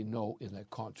what they know in their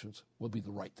conscience will be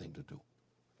the right thing to do.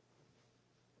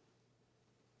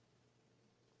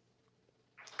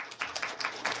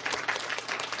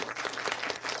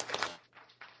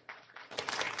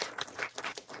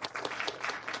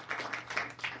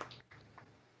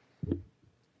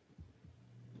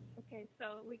 Okay,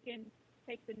 so we can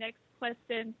take the next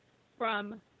question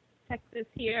from Texas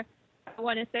here. I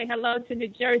want to say hello to New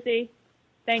Jersey.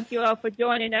 Thank you all for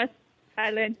joining us.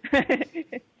 Hi, Lynn.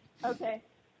 Okay.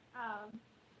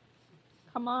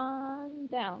 Come on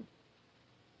down.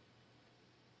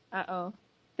 Uh-oh.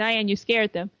 Diane, you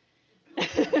scared them. Go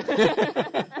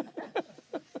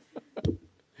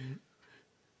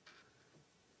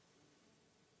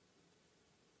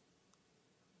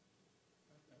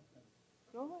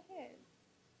ahead.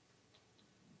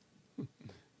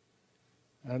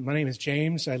 My name is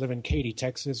James. I live in Katy,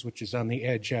 Texas, which is on the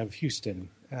edge of Houston.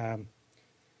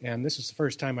 And this is the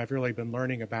first time I've really been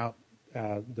learning about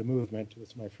the movement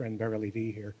with my friend Beverly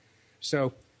V here.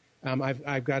 So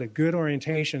I've got a good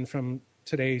orientation from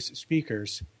today's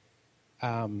speakers,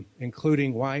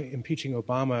 including why impeaching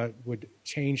Obama would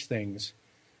change things.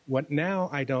 What now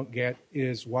I don't get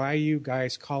is why you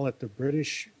guys call it the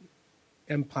British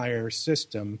Empire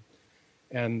system.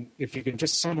 And if you can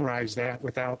just summarize that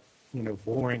without,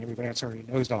 boring everybody else already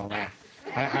knows all that.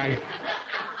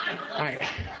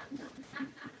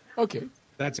 Okay.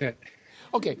 That's it.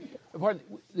 Okay.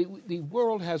 The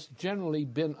world has generally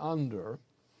been under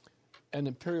an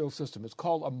imperial system. It's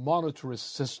called a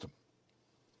monetarist system.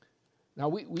 Now,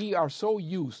 we are so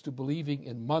used to believing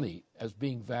in money as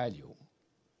being value,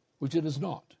 which it is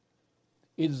not.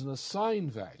 It is an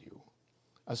assigned value,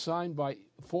 assigned by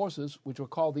forces which are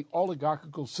called the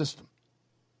oligarchical system.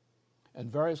 And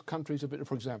various countries,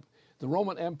 for example, the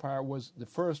Roman Empire was the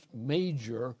first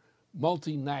major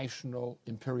multinational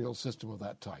imperial system of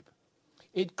that type.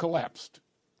 It collapsed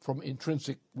from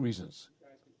intrinsic reasons.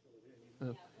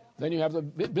 Then you have the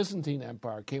Byzantine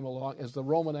Empire came along as the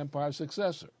Roman Empire's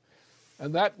successor.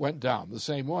 And that went down the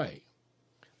same way.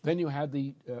 Then you had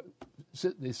the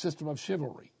system of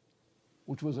chivalry,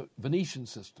 which was a Venetian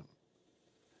system.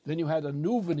 Then you had a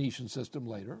new Venetian system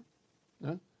later,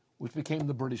 which became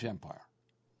the British Empire.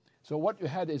 So what you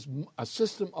had is a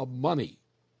system of money.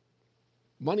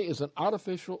 Money is an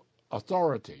artificial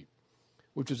authority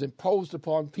which is imposed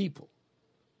upon people.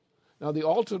 Now, the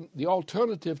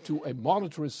alternative to a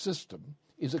monetarist system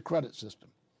is a credit system.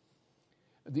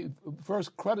 The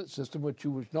first credit system, which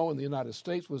you would know in the United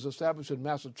States, was established in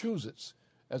Massachusetts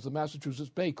as the Massachusetts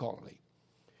Bay Colony,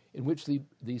 in which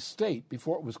the state,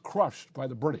 before it was crushed by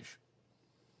the British,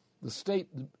 the state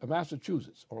of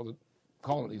Massachusetts, or the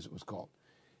colonies it was called,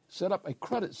 set up a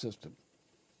credit system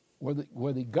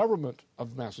where the government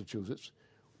of Massachusetts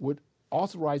would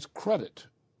authorize credit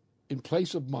in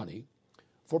place of money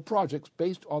for projects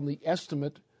based on the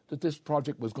estimate that this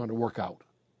project was going to work out.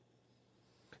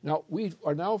 Now, we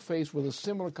are now faced with a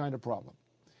similar kind of problem.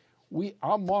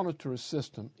 Our monetarist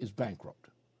system is bankrupt.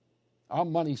 Our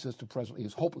money system presently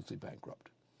is hopelessly bankrupt.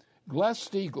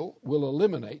 Glass-Steagall will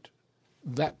eliminate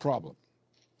that problem.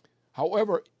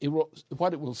 However,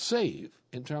 what it will save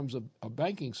in terms of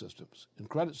banking systems and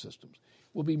credit systems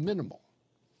will be minimal.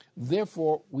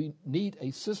 Therefore, we need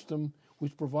a system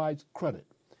which provides credit.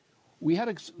 We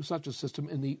had such a system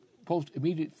in the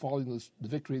immediate following the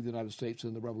victory of the United States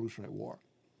in the Revolutionary War.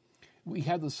 We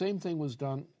had the same thing was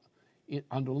done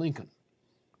under Lincoln,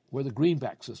 where the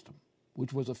greenback system,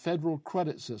 which was a federal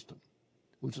credit system,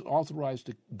 which was authorized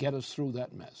to get us through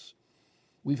that mess.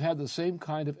 We've had the same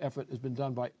kind of effort has been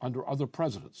done under other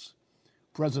presidents.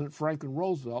 President Franklin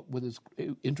Roosevelt, with his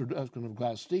introduction of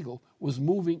Glass-Steagall, was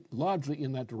moving largely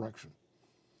in that direction.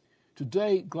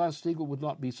 Today, Glass-Steagall would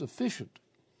not be sufficient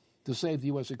to save the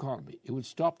U.S. economy. It would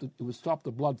stop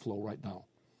the blood flow right now.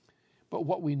 But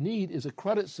what we need is a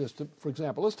credit system. For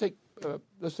example, let's take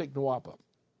NWAPA.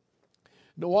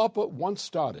 NWAPA once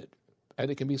started,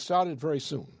 and it can be started very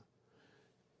soon.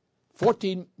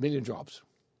 14 million jobs,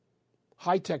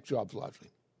 high-tech jobs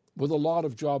largely, with a lot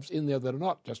of jobs in there that are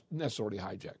not just necessarily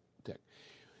high-tech.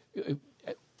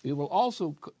 It will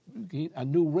also need a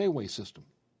new railway system,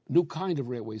 new kind of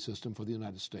railway system for the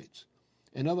United States,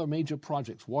 and other major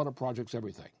projects, water projects,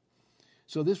 everything.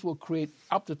 So this will create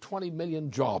up to 20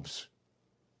 million jobs.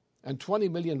 And 20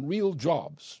 million real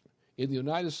jobs in the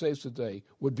United States today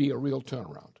would be a real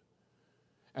turnaround.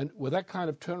 And with that kind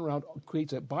of turnaround, it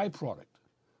creates a byproduct.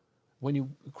 When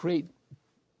you create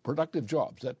productive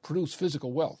jobs that produce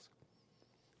physical wealth,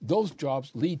 those jobs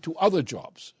lead to other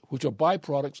jobs, which are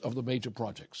byproducts of the major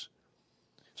projects.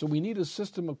 So we need a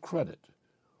system of credit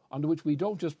under which we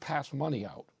don't just pass money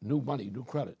out, new money, new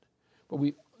credit, but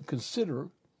we consider,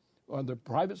 under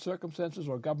private circumstances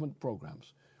or government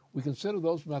programs, we consider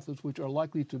those methods which are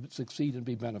likely to succeed and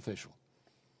be beneficial.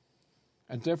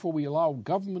 And therefore we allow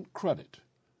government credit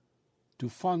to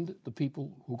fund the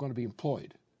people who are going to be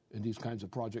employed in these kinds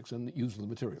of projects and use the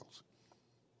materials.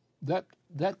 That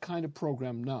kind of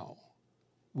program now,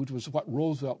 which was what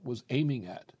Roosevelt was aiming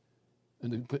at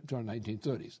in the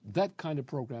 1930s, that kind of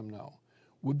program now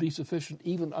would be sufficient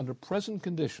even under present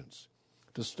conditions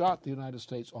to start the United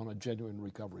States on a genuine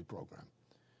recovery program.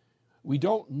 We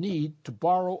don't need to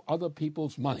borrow other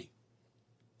people's money.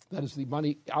 That is the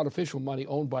money, artificial money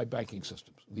owned by banking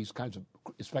systems, these kinds of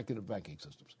speculative banking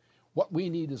systems. What we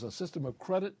need is a system of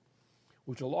credit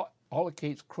which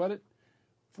allocates credit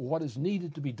for what is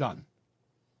needed to be done.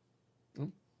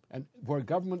 And where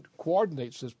government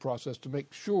coordinates this process to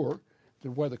make sure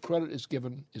that where the credit is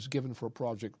given for a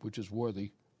project which is worthy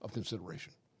of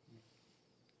consideration.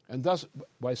 And thus,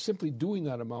 by simply doing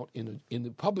that amount in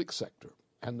the public sector,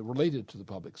 and related to the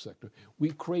public sector,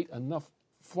 we create enough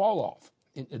fall-off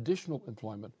in additional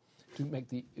employment to make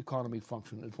the economy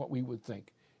function in what we would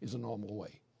think is a normal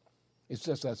way. It's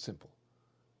just that simple.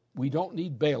 We don't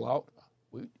need bailout.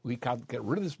 We can't get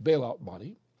rid of this bailout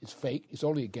money. It's fake. It's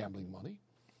only a gambling money.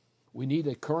 We need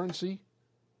a currency,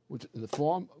 which in the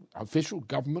form of official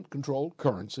government-controlled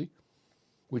currency,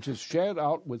 which is shared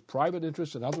out with private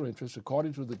interests and other interests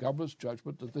according to the government's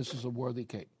judgment that this is a worthy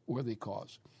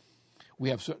cause. We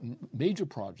have certain major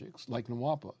projects, like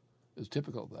NWAPA is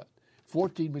typical of that,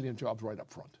 14 million jobs right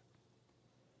up front,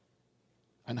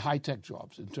 and high-tech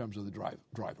jobs in terms of the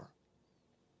driver.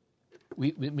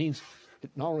 It means,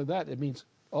 not only that, it means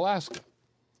Alaska.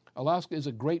 Alaska is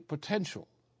a great potential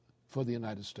for the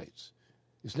United States.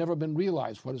 It's never been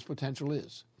realized what its potential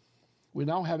is. We're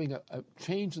now having a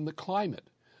change in the climate.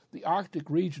 The Arctic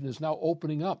region is now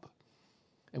opening up.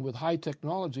 And with high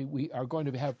technology, we are going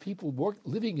to have people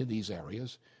living in these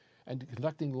areas and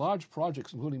conducting large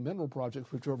projects, including mineral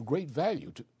projects, which are of great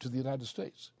value to the United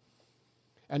States.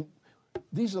 And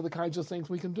these are the kinds of things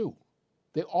we can do.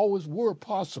 They always were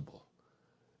possible.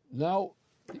 Now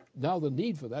the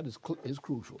need for that is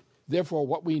crucial. Therefore,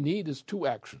 what we need is two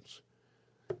actions.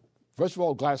 First of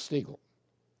all, Glass-Steagall.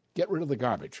 Get rid of the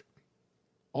garbage.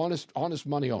 Honest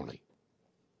money only.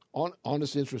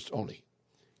 Honest interest only.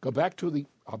 Go back to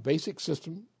our basic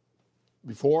system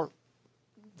before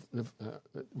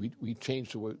we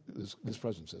changed to this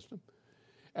present system,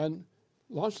 and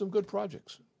launch some good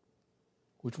projects,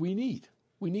 which we need.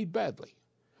 We need badly.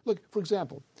 Look, for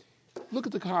example, look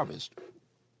at the harvest.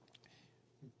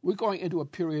 We're going into a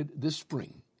period this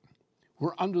spring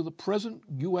where under the present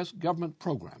U.S. government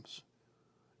programs,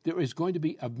 there is going to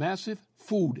be a massive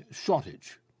food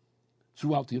shortage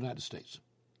throughout the United States.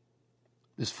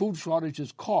 This food shortage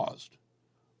is caused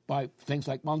by things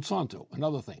like Monsanto and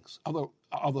other things,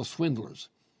 other swindlers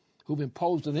who've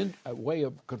imposed a way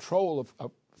of control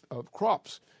of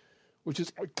crops, which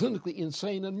is clinically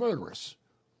insane and murderous.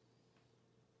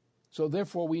 So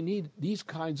therefore, we need these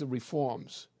kinds of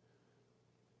reforms.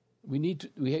 We need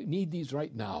these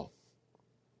right now.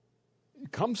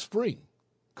 Come spring,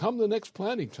 come the next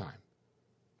planting time.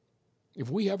 If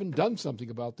we haven't done something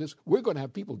about this, we're going to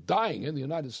have people dying in the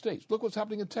United States. Look what's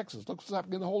happening in Texas. Look what's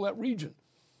happening in the whole that region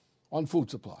on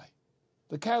food supply.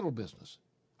 The cattle business.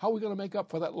 How are we going to make up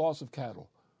for that loss of cattle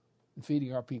and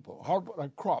feeding our people? How about our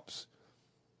crops?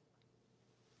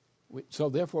 So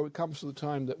therefore, it comes to the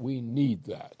time that we need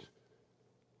that.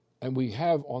 And we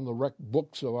have on the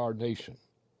books of our nation,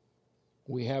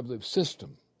 we have the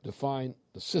system, define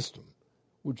the system,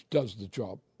 which does the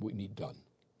job we need done.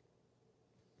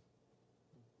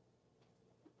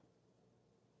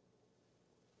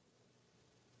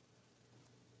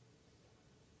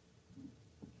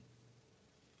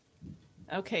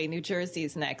 Okay, New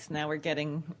Jersey's next. Now we're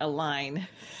getting a line.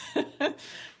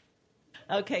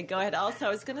 Okay, go ahead. Also, I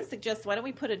was going to suggest, why don't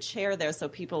we put a chair there so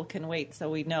people can wait so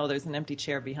we know there's an empty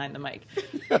chair behind the mic.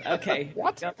 Okay.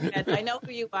 What? Go ahead. I know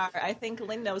who you are. I think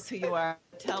Lynn knows who you are.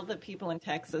 Tell the people in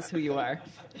Texas who you are.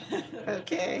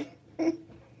 Okay. All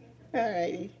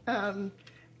righty.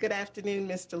 Good afternoon,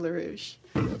 Mr. LaRouche.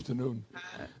 Good afternoon.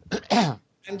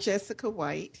 I'm Jessica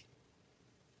White.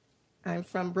 I'm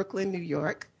from Brooklyn, New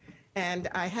York. And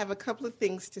I have a couple of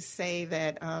things to say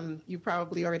that you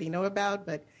probably already know about,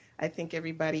 but I think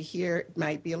everybody here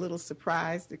might be a little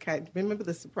surprised. Remember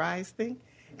the surprise thing?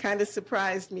 Kind of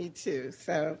surprised me too.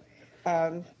 So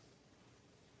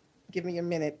give me a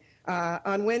minute.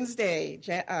 On Wednesday,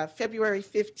 February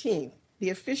 15th, the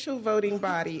official voting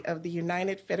body of the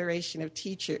United Federation of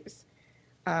Teachers,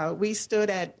 we stood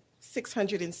at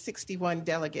 661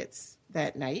 delegates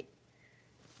that night.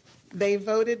 They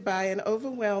voted by an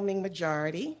overwhelming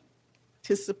majority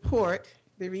to support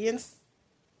the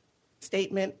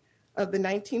reinstatement of the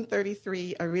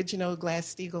 1933 original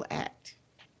Glass-Steagall Act.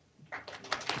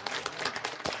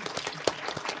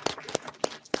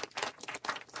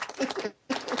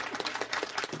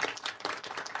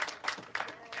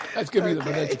 That's giving them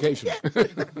an education.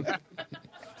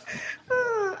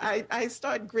 I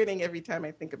start grinning every time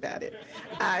I think about it.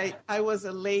 I was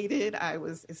elated. I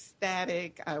was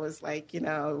ecstatic. I was like,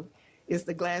 is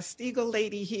the Glass-Steagall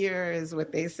lady here, is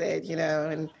what they said,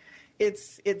 and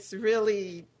it's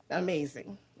really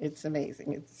amazing. It's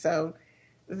amazing. So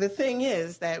the thing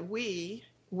is that we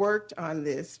worked on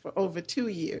this for over 2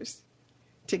 years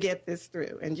to get this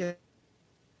through and just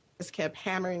kept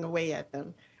hammering away at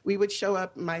them. We would show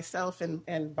up, myself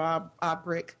and Bob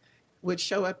Obrick would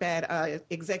show up at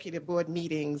executive board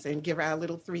meetings and give our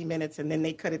little 3 minutes, and then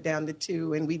they cut it down to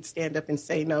 2, and we'd stand up and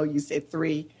say, no, you said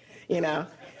 3,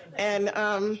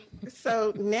 And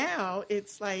so now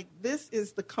it's like this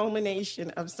is the culmination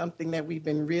of something that we've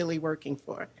been really working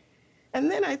for.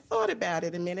 And then I thought about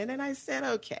it a minute, and I said,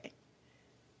 okay,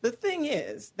 the thing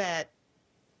is that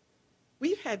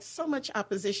we've had so much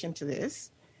opposition to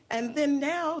this, and then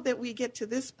now that we get to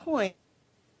this point,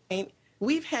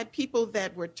 we've had people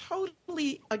that were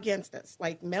totally against us,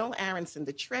 like Mel Aronson,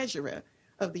 the treasurer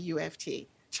of the UFT,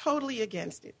 totally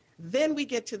against it. Then we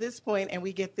get to this point and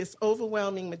we get this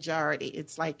overwhelming majority.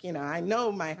 It's like, I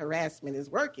know my harassment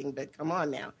is working, but come on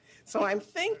now. So I'm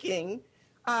thinking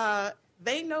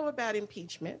they know about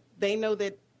impeachment. They know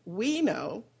that we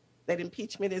know that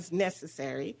impeachment is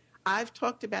necessary. I've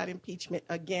talked about impeachment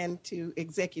again to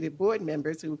executive board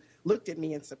members who looked at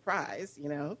me in surprise,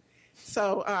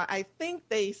 So I think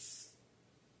they,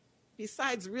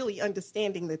 besides really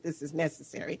understanding that this is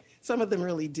necessary, some of them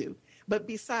really do. But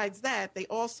besides that, they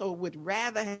also would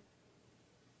rather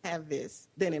have this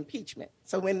than impeachment.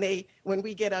 So when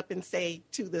we get up and say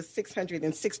to the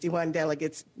 661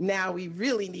 delegates, now we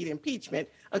really need impeachment.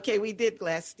 Okay, we did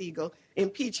Glass-Steagall.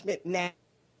 Impeachment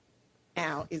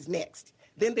now is next.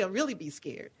 then they'll really be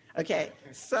scared. Okay,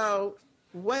 so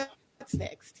what's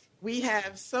next? We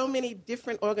have so many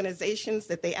different organizations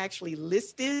that they actually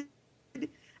listed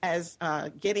as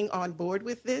getting on board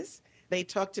with this. They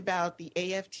talked about the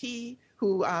AFT,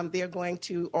 who they're going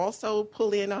to also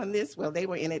pull in on this. Well, they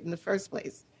were in it in the first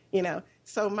place, you know.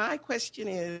 So my question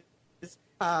is,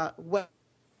 what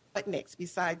next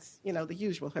besides, you know, the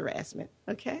usual harassment?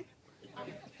 Okay.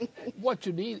 What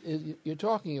you need is, you're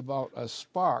talking about a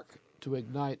spark to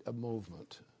ignite a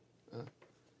movement.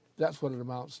 That's what it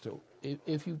amounts to.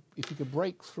 If you could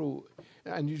break through,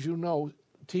 and as you know,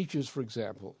 teachers, for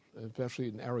example, especially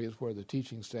in areas where the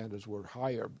teaching standards were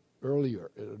higher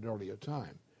earlier at an earlier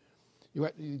time,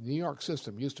 the New York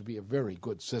system used to be a very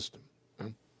good system,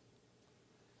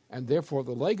 and therefore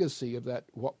the legacy of that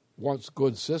once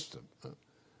good system,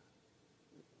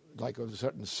 like a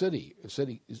certain city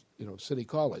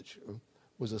college,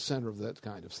 was a center of that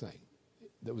kind of thing.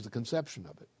 That was the conception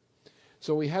of it.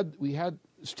 So we had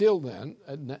still then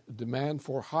a demand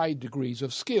for high degrees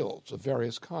of skills of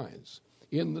various kinds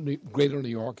in the greater New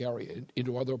York area,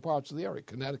 into other parts of the area,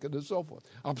 Connecticut and so forth,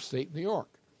 upstate New York.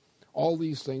 All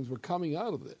these things were coming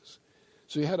out of this.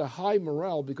 So you had a high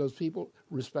morale because people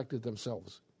respected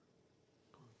themselves.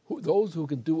 Those who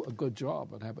can do a good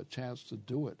job and have a chance to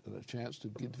do it and a chance to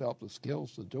develop the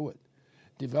skills to do it,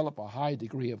 develop a high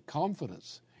degree of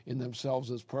confidence in themselves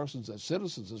as persons, as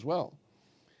citizens as well.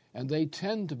 And they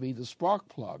tend to be the spark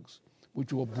plugs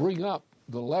which will bring up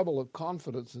the level of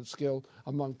confidence and skill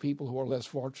among people who are less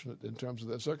fortunate in terms of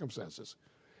their circumstances.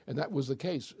 And that was the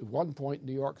case at one point in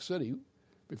New York City,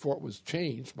 before it was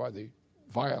changed by the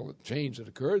violent change that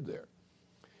occurred there.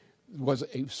 It was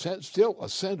still a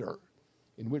center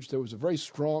in which there was a very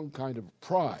strong kind of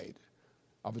pride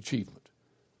of achievement.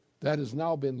 That has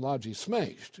now been largely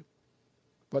smashed,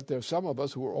 but there are some of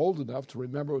us who are old enough to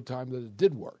remember a time that it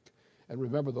did work, and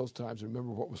remember those times, and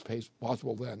remember what was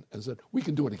possible then, and said, we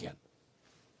can do it again.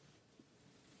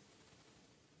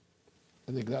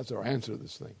 I think that's our answer to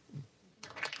this thing.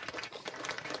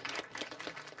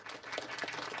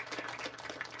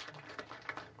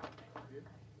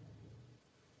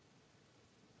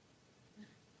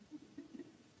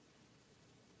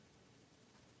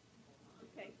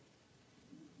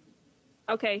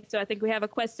 Okay, so I think we have a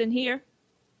question here.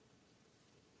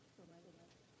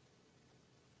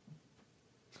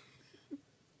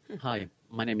 Hi,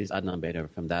 my name is Adnan Bader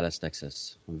from Dallas,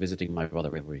 Texas. I'm visiting my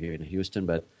brother over here in Houston,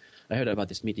 but I heard about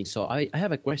this meeting. So I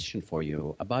have a question for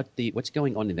you about what's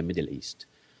going on in the Middle East.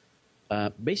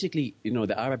 Basically, you know,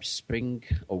 the Arab Spring,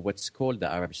 or what's called the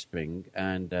Arab Spring,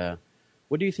 and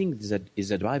what do you think is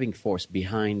the driving force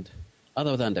behind,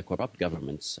 other than the corrupt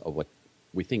governments, or what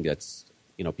we think that's,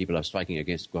 you know, people are striking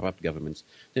against corrupt governments?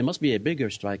 There must be a bigger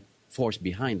strike force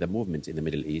behind the movements in the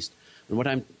Middle East. And what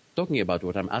I'm talking about,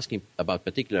 what I'm asking about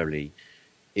particularly,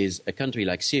 is a country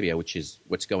like Syria, which is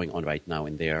what's going on right now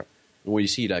in there, where you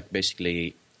see like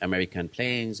basically American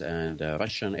planes and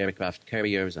Russian aircraft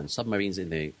carriers and submarines in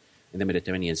the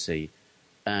Mediterranean Sea,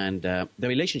 and the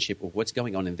relationship of what's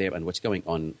going on in there and what's going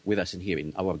on with us in here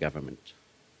in our government.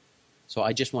 So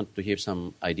I just want to hear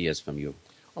some ideas from you.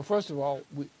 Well, first of all,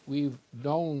 we've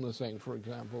known the thing, for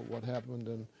example, what happened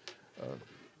in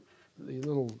the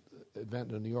little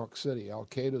event in New York City,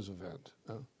 Al-Qaeda's event,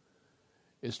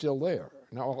 is still there.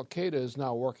 Now, Al-Qaeda is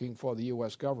now working for the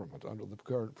U.S. government under the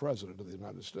current president of the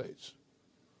United States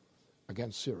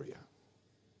against Syria.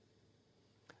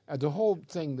 And the whole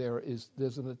thing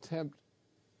there's an attempt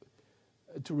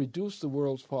to reduce the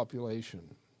world's population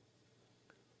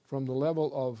from the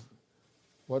level of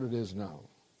what it is now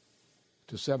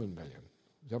to 7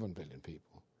 billion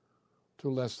people, to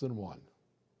less than 1.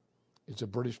 It's a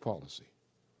British policy.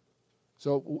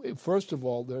 So first of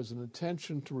all, there's an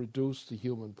intention to reduce the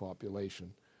human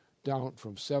population down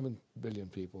from 7 billion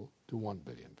people to 1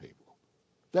 billion people.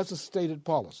 That's a stated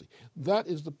policy. That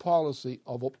is the policy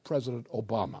of President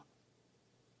Obama,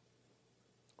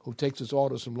 who takes his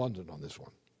orders from London on this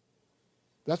one.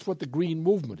 That's what the Green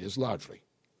Movement is largely.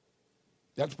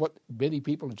 That's what many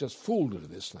people are just fooled into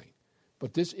this thing.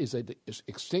 But this is an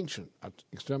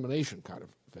extermination kind of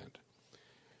event.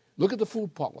 Look at the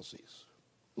food policies.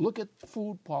 Look at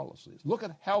food policies. Look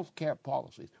at health care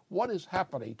policies. What is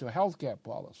happening to health care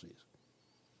policies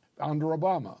under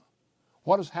Obama?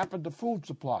 What has happened to food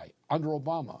supply under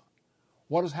Obama?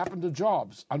 What has happened to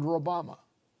jobs under Obama?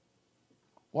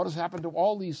 What has happened to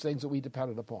all these things that we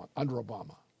depended upon under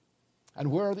Obama?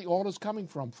 And where are the orders coming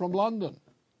from? From London.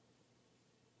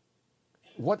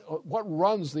 What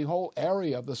runs the whole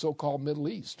area of the so-called Middle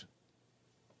East?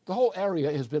 The whole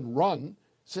area has been run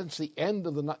since the end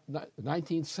of the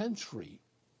 19th century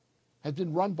has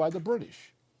been run by the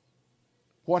British.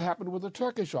 What happened with the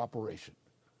Turkish operation?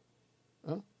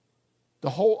 The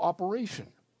whole operation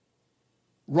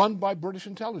run by British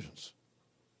intelligence.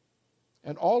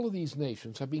 And all of these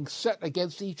nations have been set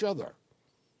against each other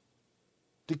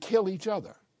to kill each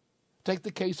other. Take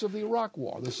the case of the Iraq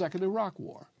War, the Second Iraq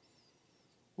War,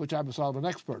 which I'm sort of an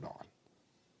expert on,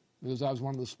 because I was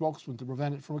one of the spokesmen to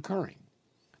prevent it from occurring.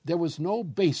 There was no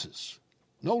basis,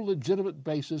 no legitimate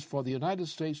basis for the United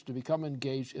States to become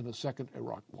engaged in a second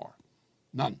Iraq War.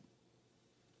 None.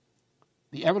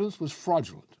 The evidence was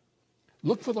fraudulent.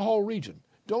 Look for the whole region.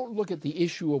 Don't look at the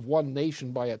issue of one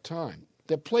nation by a time.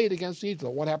 They're played against each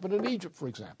other. What happened in Egypt, for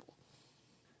example?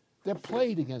 They're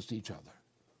played against each other.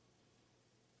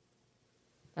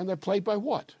 And they're played by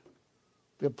what?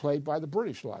 They're played by the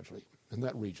British, largely, in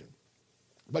that region.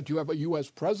 But you have a U.S.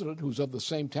 president who's of the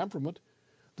same temperament,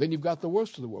 then you've got the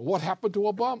worst of the world. What happened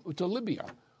to Libya?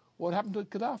 What happened to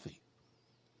Gaddafi?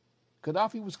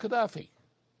 Gaddafi was Gaddafi.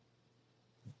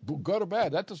 Good or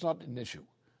bad, that is not an issue.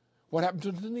 What happened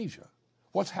to Tunisia?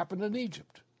 What's happened in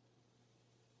Egypt?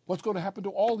 What's going to happen to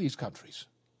all these countries?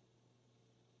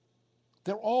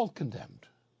 They're all condemned.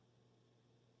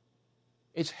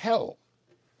 It's hell.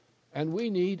 And we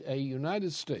need a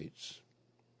United States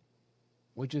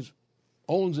which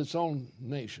owns its own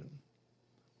nation,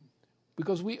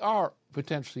 because we are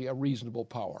potentially a reasonable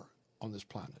power on this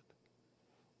planet.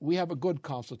 We have a good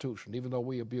constitution, even though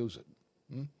we abuse it.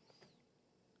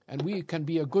 And we can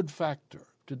be a good factor.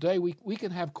 Today, we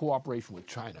can have cooperation with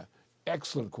China,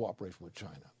 excellent cooperation with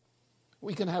China.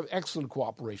 We can have excellent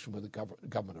cooperation with the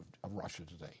government of Russia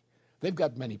today. They've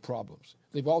got many problems.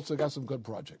 They've also got some good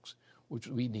projects, which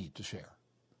we need to share.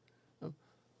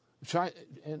 China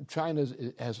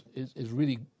is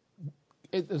really,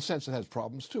 in a sense, it has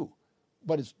problems too,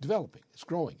 but it's developing, it's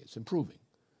growing, it's improving.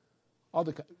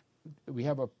 We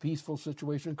have a peaceful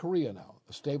situation in Korea now,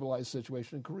 a stabilized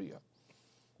situation in Korea.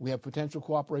 We have potential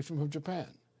cooperation from Japan.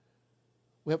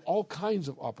 We have all kinds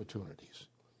of opportunities.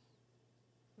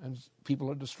 And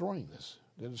people are destroying this.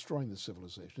 They're destroying this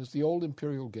civilization. It's the old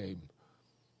imperial game.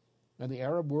 And the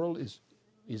Arab world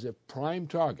is a prime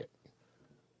target.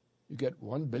 You get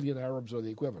 1 billion Arabs or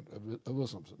the equivalent, of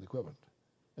Muslims, the equivalent.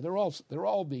 And they're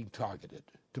all being targeted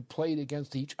to play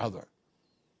against each other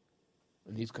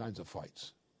in these kinds of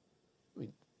fights. I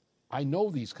mean, I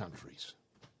know these countries.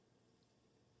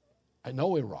 I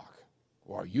know Iraq,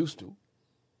 or I used to.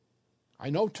 I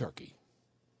know Turkey.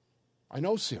 I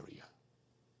know Syria.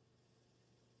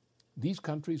 These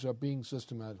countries are being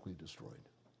systematically destroyed.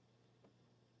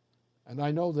 And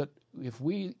I know that if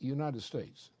we, the United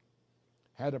States,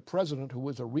 had a president who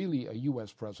was really a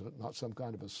U.S. president, not some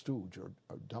kind of a stooge or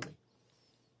dummy,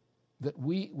 that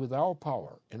we, with our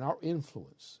power and our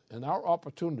influence and our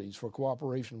opportunities for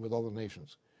cooperation with other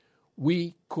nations,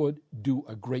 we could do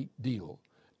a great deal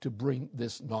to bring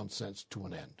this nonsense to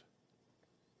an end.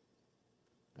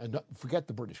 And forget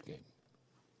the British game.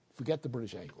 Forget the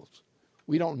British angles.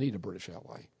 We don't need a British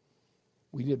ally.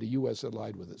 We need a U.S.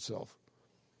 allied with itself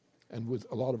and with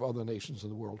a lot of other nations in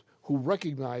the world who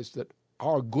recognize that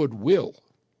our goodwill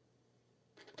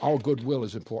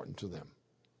is important to them.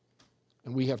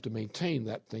 And we have to maintain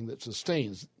that thing that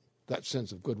sustains that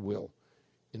sense of goodwill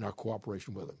in our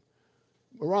cooperation with them.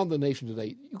 Around the nation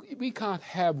today, we can't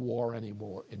have war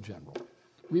anymore in general.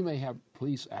 We may have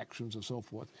police actions and so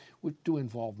forth, which do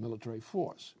involve military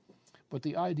force. But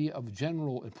the idea of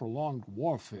general and prolonged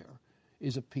warfare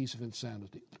is a piece of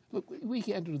insanity. Look, we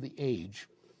entered the age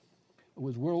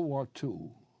with World War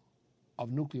II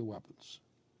of nuclear weapons.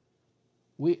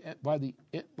 By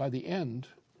the end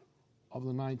of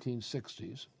the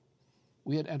 1960s,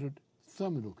 we had entered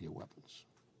thermonuclear weapons.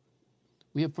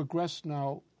 We have progressed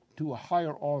now to a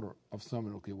higher order of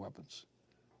thermonuclear weapons,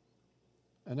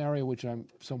 an area which I'm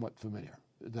somewhat familiar.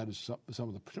 That is some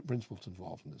of the principles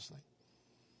involved in this thing.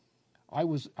 I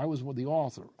was the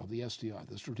author of the SDI,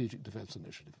 the Strategic Defense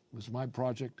Initiative. It was my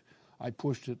project. I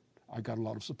pushed it. I got a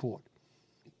lot of support.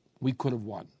 We could have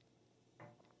won.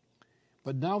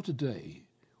 But now today,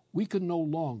 we can no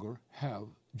longer have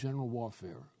general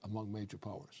warfare among major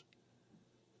powers.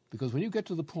 Because when you get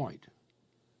to the point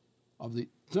of the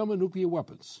thermonuclear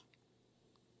weapons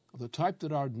of the type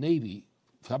that our Navy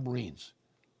submarines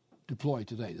deploy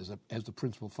today as the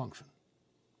principal function,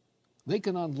 they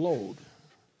can unload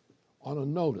on a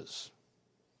notice.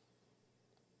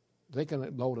 They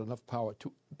can load enough power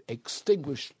to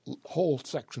extinguish whole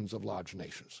sections of large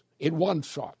nations in one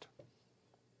shot.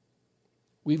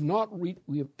 We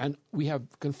have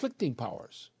conflicting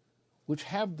powers which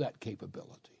have that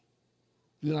capability.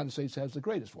 The United States has the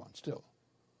greatest one still.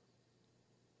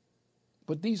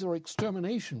 But these are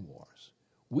extermination wars.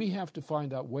 We have to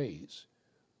find out ways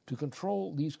to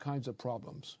control these kinds of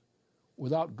problems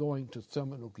without going to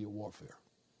thermonuclear warfare.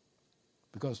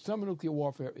 Because thermonuclear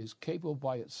warfare is capable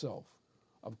by itself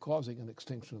of causing an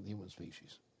extinction of the human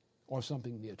species, or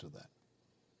something near to that.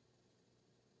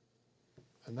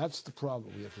 And that's the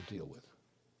problem we have to deal with.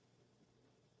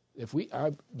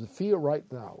 The fear right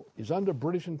now is under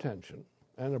British intention,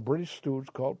 and a British stooge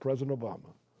called President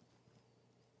Obama.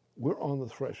 We're on the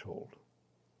threshold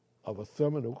of a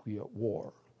thermonuclear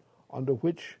war under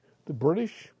which the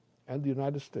British and the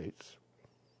United States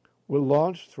will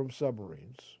launch from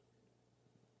submarines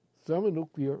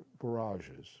thermonuclear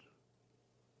barrages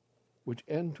which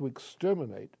end to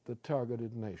exterminate the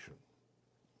targeted nation.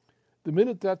 The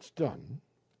minute that's done,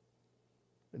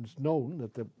 and it's known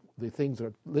that the things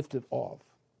are lifted off,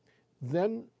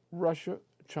 then Russia,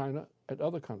 China, and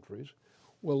other countries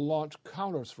will launch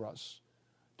counter-thrusts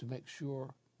to make sure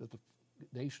that the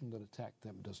nation that attacked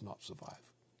them does not survive.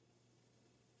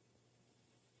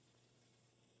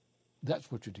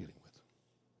 That's what you're dealing with.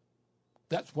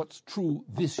 That's what's true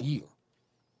this year.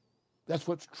 That's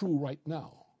what's true right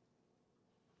now.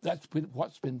 That's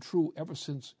what's been true ever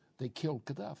since they killed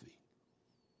Gaddafi.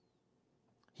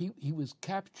 He was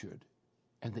captured,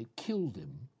 and they killed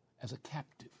him as a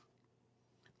captive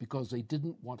because they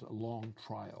didn't want a long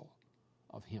trial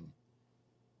of him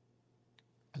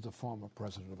as a former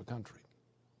president of a country.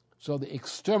 So they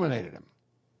exterminated him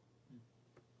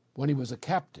when he was a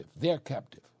captive, their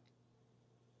captive.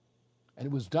 And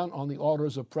it was done on the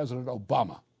orders of President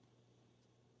Obama.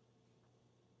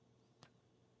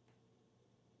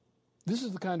 This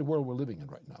is the kind of world we're living in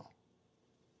right now.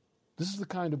 This is the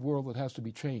kind of world that has to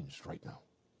be changed right now.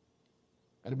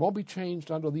 And it won't be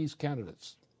changed under these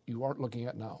candidates you aren't looking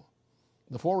at now.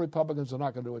 The 4 Republicans are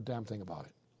not going to do a damn thing about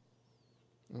it.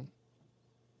 No?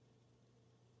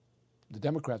 The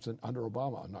Democrats under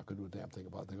Obama are not going to do a damn thing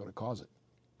about it. They're going to cause it.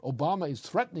 Obama is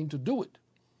threatening to do it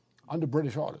under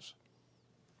British orders.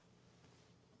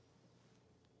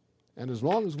 And as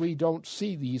long as we don't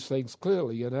see these things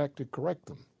clearly and act to correct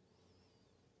them,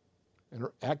 and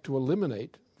act to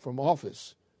eliminate from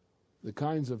office the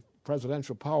kinds of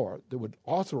presidential power that would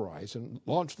authorize and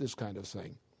launch this kind of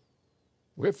thing,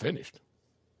 we're finished.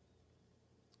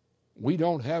 We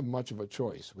don't have much of a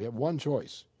choice. We have one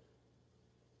choice.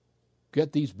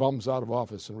 Get these bums out of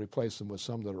office and replace them with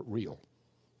some that are real.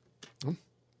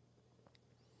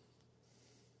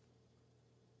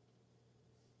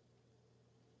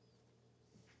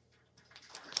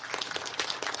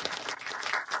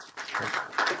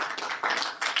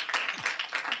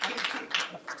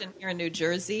 Here in New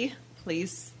Jersey,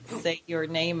 please say your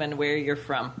name and where you're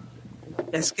from.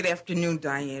 Yes, good afternoon,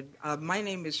 Diane. My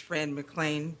name is Fran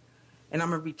McLean, and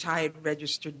I'm a retired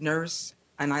registered nurse,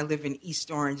 and I live in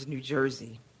East Orange, New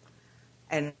Jersey.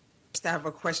 And I just have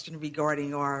a question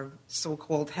regarding our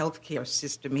so-called healthcare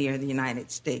system here in the United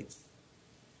States.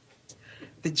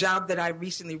 The job that I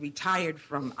recently retired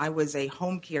from, I was a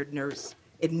home care nurse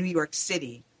in New York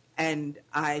City, and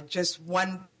I just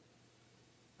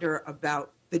wonder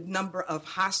about the number of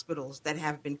hospitals that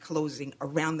have been closing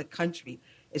around the country,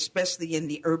 especially in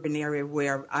the urban area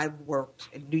where I've worked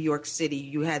in New York City.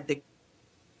 You had the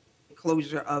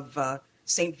closure of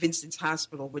St. Vincent's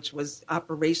Hospital, which was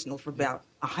operational for about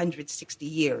 160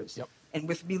 years. Yep. And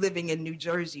with me living in New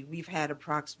Jersey, we've had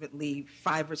approximately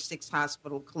 5 or 6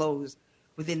 hospitals closed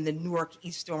within the Newark,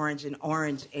 East Orange, and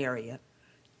Orange area.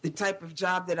 The type of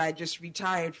job that I just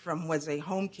retired from was a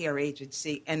home care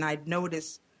agency, and I'd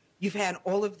noticed you've had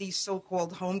all of these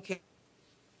so-called home care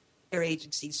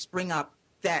agencies spring up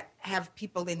that have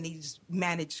people in these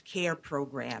managed care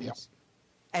programs. Yep.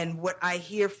 And what I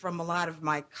hear from a lot of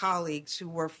my colleagues who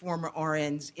were former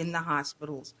RNs in the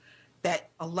hospitals, that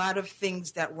a lot of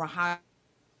things that were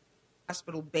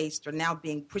hospital-based are now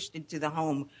being pushed into the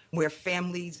home, where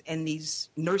families and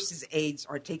these nurses' aides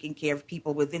are taking care of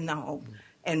people within the home. Mm-hmm.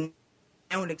 And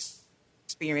my own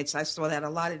experience, I saw that a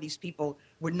lot of these people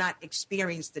were not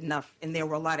experienced enough, and there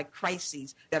were a lot of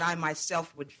crises that I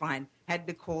myself would find, had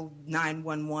to call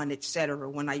 911, et cetera,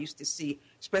 when I used to see,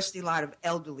 especially a lot of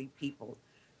elderly people.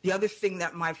 The other thing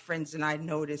that my friends and I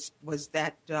noticed was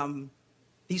that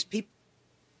these people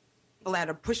that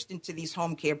are pushed into these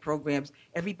home care programs,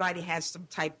 everybody has some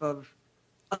type of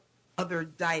other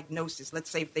diagnosis.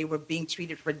 Let's say if they were being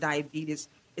treated for diabetes,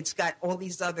 it's got all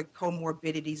these other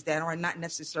comorbidities that are not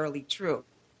necessarily true.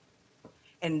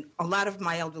 And a lot of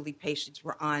my elderly patients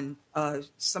were on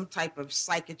some type of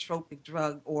psychotropic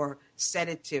drug or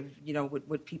sedative,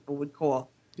 what people would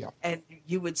call. Yeah. And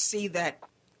you would see that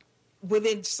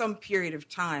within some period of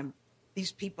time,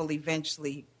 these people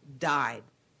eventually died.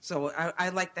 So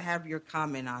I'd like to have your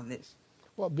comment on this.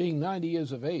 Well, being 90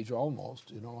 years of age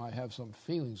almost, I have some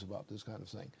feelings about this kind of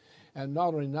thing. And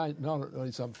not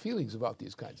only some feelings about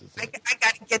these kinds of things. I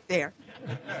got to get there.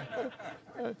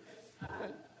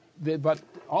 But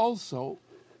also,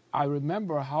 I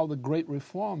remember how the Great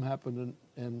Reform happened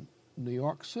in New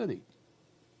York City,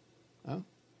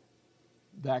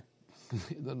 back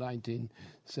in the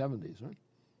 1970s, right?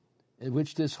 In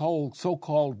which this whole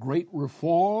so-called Great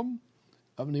Reform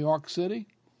of New York City,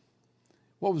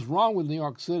 what was wrong with New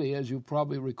York City, as you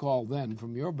probably recall then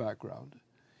from your background,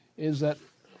 is that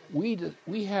we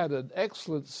had an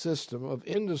excellent system of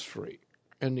industry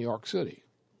in New York City.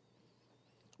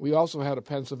 We also had a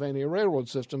Pennsylvania railroad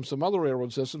system, some other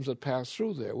railroad systems that passed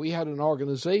through there. We had an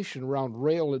organization around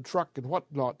rail and truck and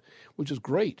whatnot, which is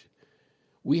great.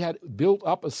 We had built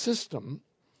up a system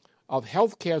of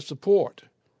healthcare support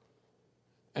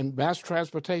and mass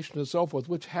transportation and so forth,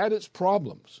 which had its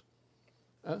problems.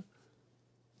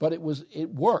 But it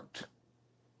worked.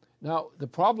 Now, the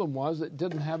problem was it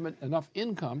didn't have enough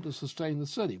income to sustain the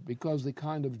city because the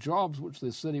kind of jobs which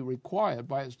the city required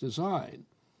by its design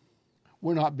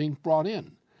were not being brought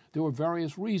in. There were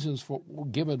various reasons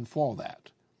given for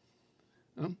that.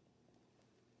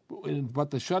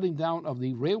 But the shutting down of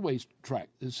the railway track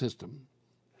system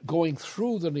going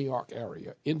through the New York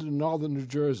area into northern New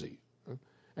Jersey,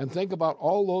 and think about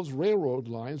all those railroad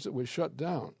lines that were shut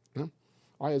down.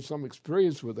 I had some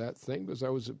experience with that thing because I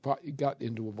got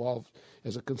involved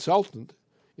as a consultant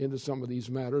into some of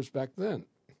these matters back then.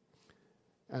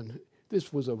 And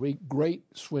this was a great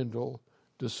swindle,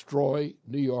 destroy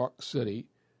New York City,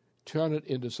 turn it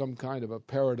into some kind of a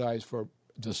paradise for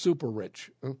the super rich,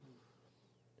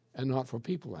 and not for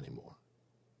people anymore.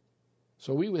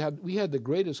 So we had the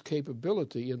greatest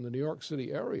capability in the New York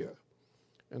City area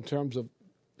in terms of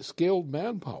skilled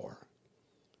manpower.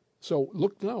 So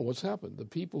look now what's happened. The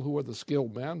people who were the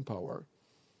skilled manpower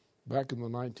back in the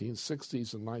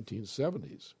 1960s and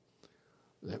 1970s,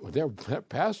 they're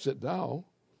past it now.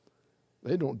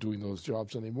 They don't do those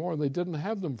jobs anymore, and they didn't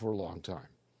have them for a long time.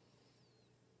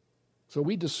 So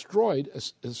we destroyed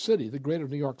a city, the greater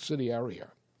New York City area,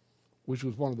 which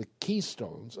was one of the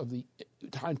keystones of the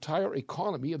entire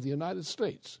economy of the United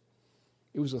States.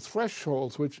 It was a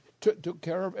threshold which took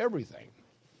care of everything.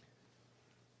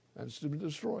 And it's to be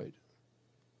destroyed.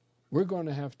 We're going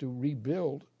to have to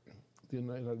rebuild the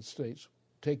United States,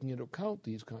 taking into account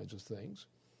these kinds of things.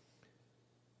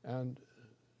 And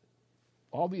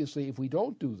obviously, if we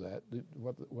don't do that,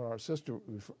 what our sister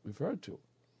referred to,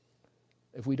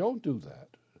 if we don't do that,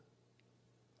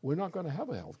 we're not going to have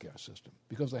a healthcare system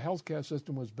because the healthcare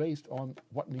system was based on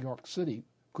what New York City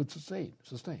could sustain.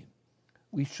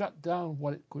 We shut down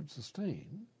what it could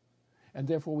sustain, and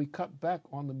therefore we cut back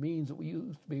on the means that we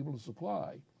used to be able to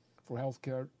supply for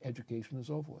healthcare, education, and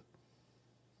so forth.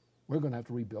 We're going to have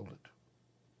to rebuild it.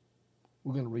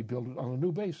 We're going to rebuild it on a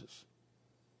new basis.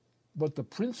 But the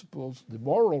principles, the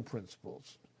moral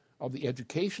principles of the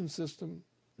education system,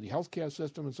 the healthcare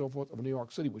system, and so forth of New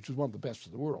York City, which is one of the best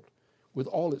in the world, with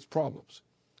all its problems,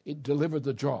 it delivered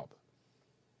the job.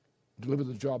 Delivered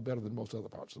the job better than most other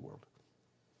parts of the world.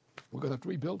 We're going to have to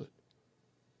rebuild it.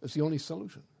 It's the only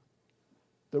solution.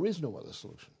 There is no other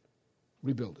solution.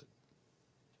 Rebuild it.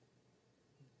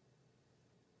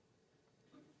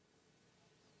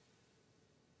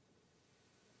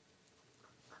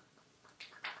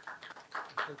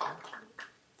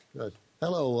 Good.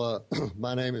 Hello,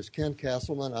 my name is Ken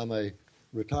Castleman. I'm a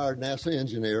retired NASA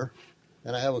engineer,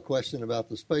 and I have a question about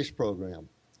the space program.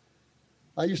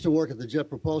 I used to work at the Jet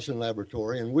Propulsion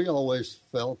Laboratory, and we always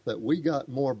felt that we got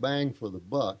more bang for the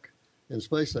buck in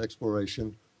space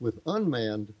exploration with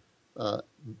unmanned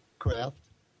craft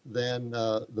than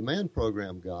the manned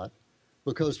program got,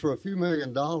 because for a few $1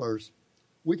 million,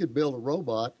 we could build a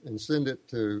robot and send it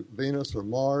to Venus or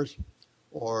Mars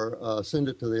or send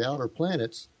it to the outer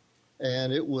planets,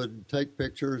 and it would take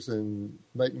pictures and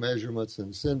make measurements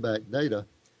and send back data.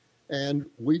 And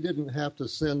we didn't have to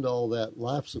send all that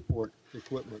life support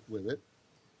equipment with it,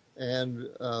 and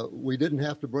we didn't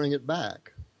have to bring it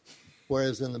back.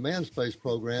 Whereas in the manned space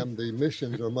program, the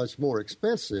missions are much more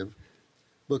expensive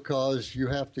because you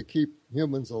have to keep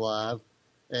humans alive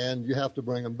and you have to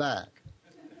bring them back.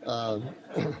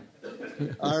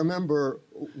 I remember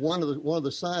one of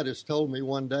the scientists told me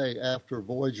one day after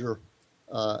Voyager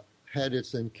had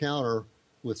its encounter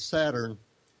with Saturn,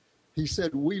 he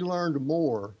said, "We learned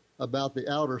more about the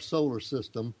outer solar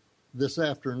system this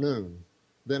afternoon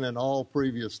than in all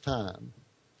previous time."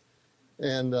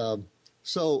 And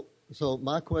so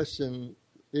my question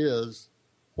is,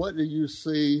 what do you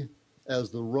see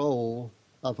as the role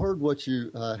I've heard what you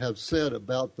have said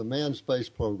about the manned space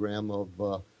program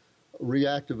of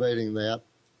reactivating that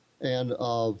and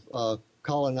of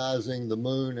colonizing the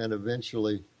moon and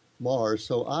eventually Mars.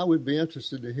 So I would be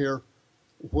interested to hear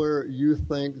where you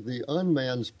think the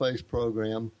unmanned space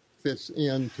program fits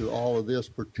into all of this,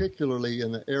 particularly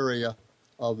in the area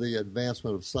of the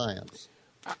advancement of science.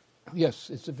 Yes,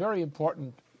 it's a very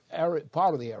important area,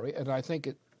 part of the area, and I think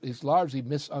it is largely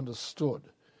misunderstood.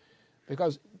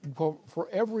 Because for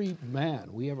every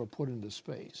man we ever put into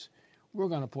space, we're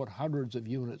going to put hundreds of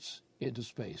units into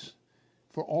space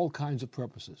for all kinds of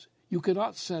purposes. You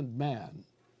cannot send man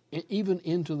even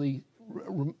into the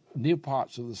near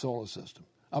parts of the solar system,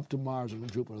 up to Mars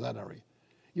and Jupiter, that area.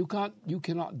 You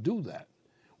cannot do that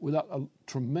without a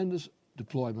tremendous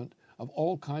deployment of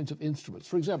all kinds of instruments.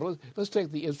 For example, let's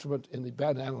take the instrument in the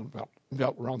Van Allen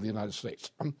belt around the United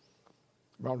States,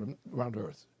 around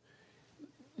Earth.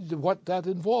 What that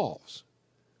involves.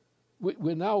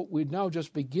 We're now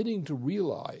just beginning to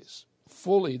realize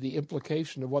fully the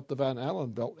implication of what the Van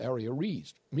Allen belt area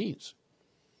means.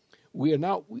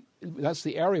 That's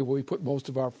the area where we put most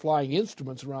of our flying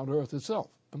instruments around Earth itself.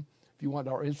 If you want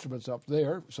our instruments up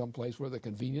there, someplace where they're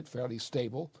convenient, fairly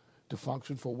stable, to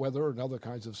function for weather and other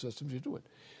kinds of systems, you do it.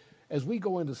 As we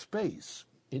go into space,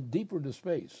 deeper into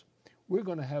space, we're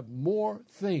going to have more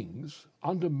things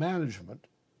under management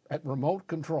at remote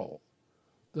control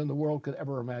than the world could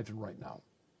ever imagine right now.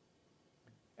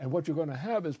 And what you're going to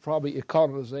have is probably a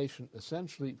colonization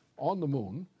essentially on the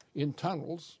moon, in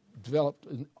tunnels developed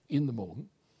in the moon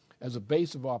as a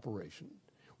base of operation.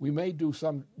 We may do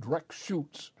some direct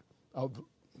shoots of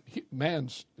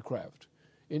man's craft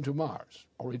into Mars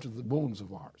or into the moons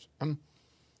of Mars and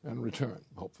return,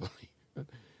 hopefully.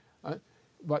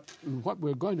 But what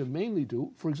we're going to mainly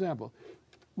do, for example,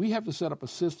 we have to set up a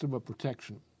system of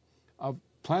protection of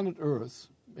planet Earth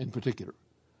in particular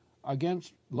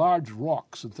against large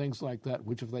rocks and things like that,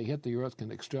 which if they hit the Earth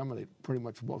can exterminate pretty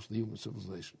much most of the human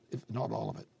civilization, if not all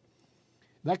of it.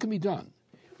 That can be done.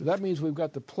 But that means we've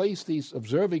got to place these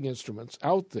observing instruments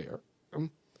out there,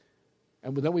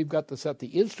 and then we've got to set the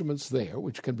instruments there,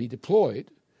 which can be deployed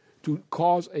to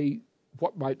cause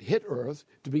what might hit Earth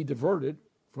to be diverted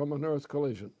from an Earth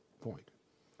collision point.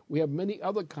 We have many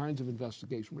other kinds of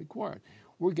investigation required.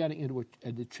 We're getting into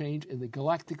a change in the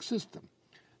galactic system.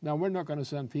 Now, we're not going to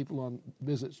send people on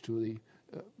visits to the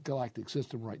galactic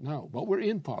system right now, but we're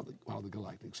in part of the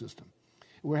galactic system.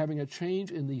 We're having a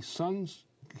change in the sun's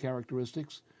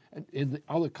characteristics and in the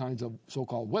other kinds of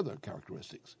so-called weather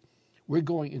characteristics. We're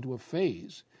going into a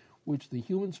phase which the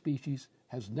human species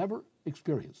has never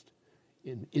experienced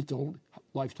in its own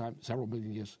lifetime, several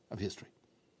million years of history.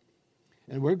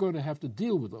 And we're going to have to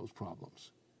deal with those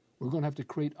problems. We're going to have to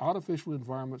create artificial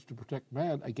environments to protect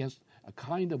man against a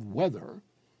kind of weather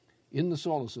in the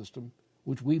solar system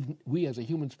which we as a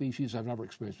human species have never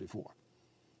experienced before.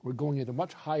 We're going into a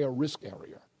much higher risk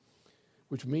area,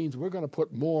 which means we're going to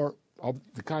put more of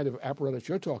the kind of apparatus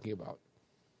you're talking about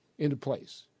into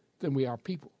place than we are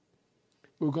people.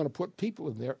 We're going to put people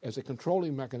in there as a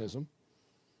controlling mechanism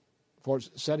for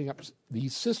setting up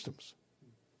these systems.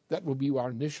 That will be our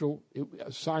initial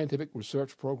scientific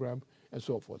research program and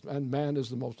so forth. And man is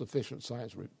the most efficient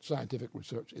scientific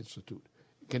research institute.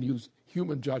 It can use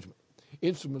human judgment.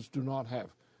 Instruments do not have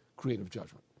creative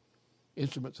judgment.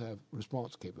 Instruments have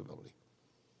response capability.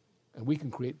 And we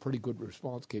can create pretty good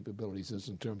response capabilities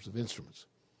in terms of instruments.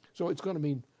 So it's going to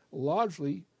mean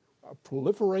largely a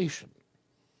proliferation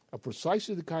of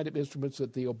precisely the kind of instruments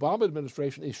that the Obama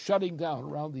administration is shutting down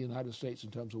around the United States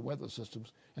in terms of weather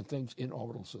systems and things in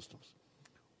orbital systems.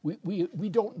 We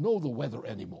don't know the weather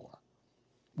anymore.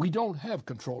 We don't have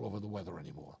control over the weather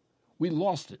anymore. We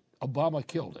lost it. Obama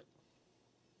killed it.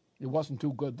 It wasn't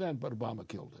too good then, but Obama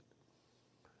killed it.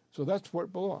 So that's where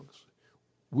it belongs.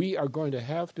 We are going to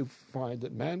have to find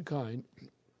that mankind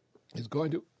is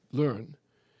going to learn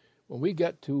when we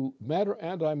get to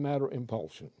matter-antimatter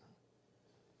impulsion.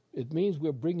 It means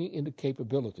we're bringing into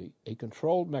capability a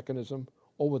controlled mechanism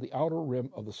over the outer rim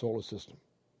of the solar system.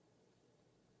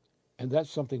 And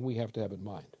that's something we have to have in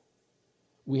mind.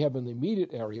 We have in the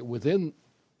immediate area within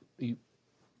the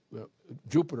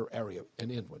Jupiter area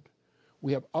and inward,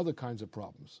 we have other kinds of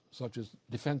problems, such as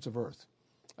defense of Earth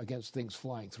against things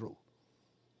flying through.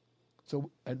 So,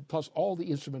 and plus all the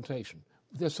instrumentation.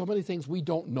 There's so many things we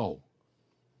don't know.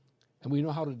 And we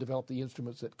know how to develop the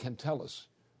instruments that can tell us,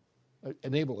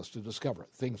 enable us to discover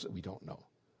things that we don't know.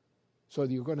 So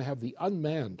you're going to have the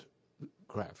unmanned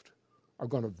craft are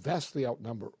going to vastly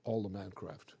outnumber all the manned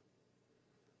craft.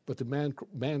 But the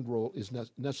manned role is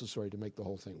necessary to make the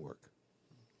whole thing work.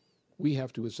 We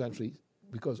have to essentially,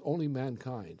 because only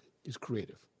mankind is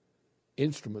creative.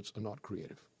 Instruments are not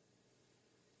creative.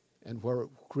 And where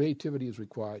creativity is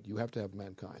required, you have to have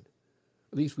mankind.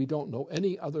 At least we don't know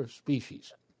any other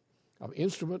species of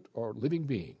instrument or living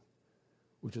being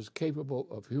which is capable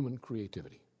of human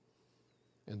creativity.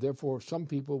 And therefore, some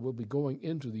people will be going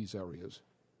into these areas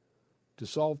to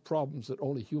solve problems that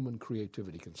only human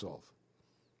creativity can solve.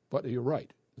 But you're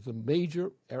right, the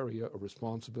major area of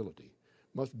responsibility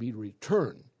must be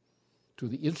returned to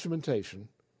the instrumentation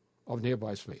of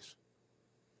nearby space,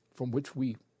 from which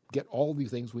we get all the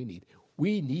things we need.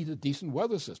 We need a decent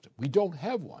weather system. We don't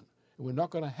have one. And we're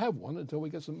not going to have one until we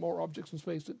get some more objects in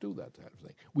space that do that kind of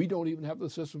thing. We don't even have the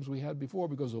systems we had before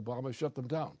because Obama shut them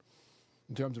down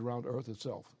in terms of around Earth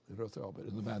itself, in Earth orbit,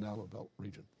 in the Van Allen belt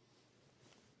region.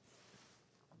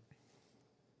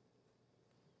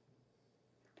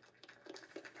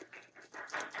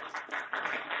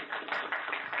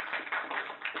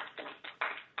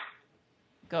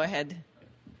 Go ahead.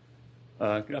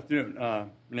 Good afternoon. My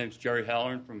name is Jerry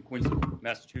Halloran from Quincy,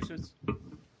 Massachusetts.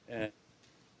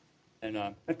 And I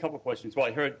had a couple of questions. Well,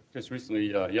 I heard just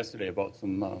recently, yesterday, about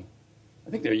some, I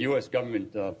think they're U.S.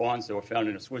 government bonds that were found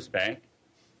in a Swiss bank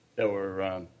that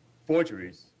were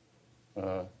forgeries,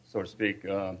 so to speak.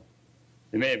 They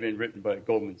may have been written by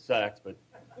Goldman Sachs, but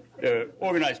they're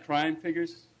organized crime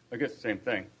figures. I guess the same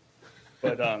thing.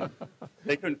 But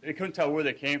they couldn't tell where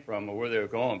they came from or where they were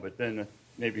going. But then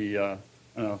maybe, I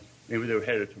don't know, maybe they were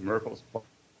headed to Merkel's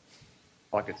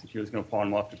pockets and she was going to pawn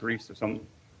them off to Greece or something.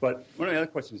 But one of the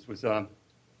other questions was, if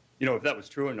that was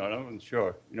true or not. I wasn't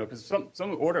sure, because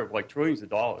some order of like trillions of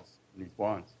dollars in these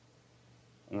bonds.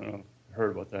 I don't know, I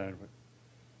heard about that.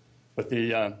 But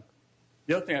the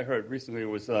other thing I heard recently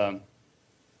was about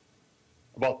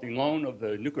the loan of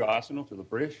the nuclear arsenal to the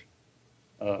British.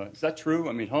 Is that true?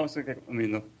 I mean,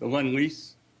 the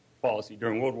Lend-Lease policy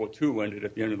during World War II ended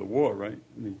at the end of the war, right?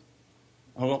 I mean,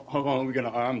 how long are we going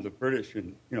to arm the British?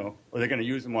 And, are they going to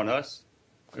use them on us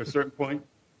at a certain point?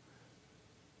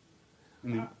 I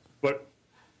mean, but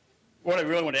what I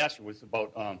really want to ask you was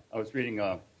about, I was reading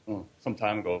some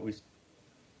time ago, at least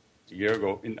a year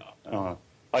ago, in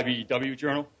IBEW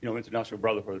Journal, International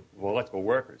Brotherhood of Electrical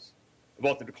Workers,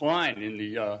 about the decline in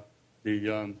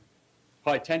the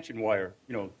high tension wire,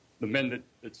 the men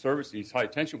that service these high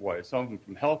tension wires, some of them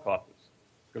from helicopters,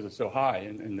 because they're so high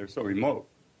and they're so remote,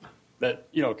 that,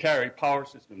 carry power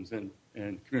systems and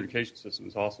communication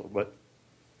systems also. But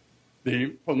for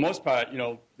the most part,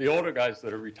 the older guys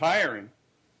that are retiring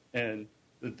and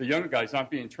the younger guys aren't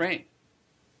being trained.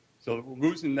 So we're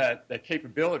losing that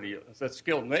capability, that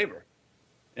skilled labor.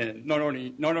 And not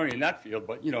only in that field,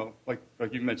 but, like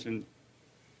you mentioned,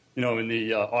 in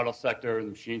the auto sector,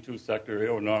 the machine tool sector,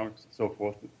 aeronautics, and so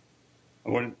forth. I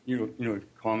wanted you to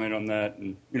comment on that,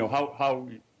 and how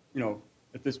we,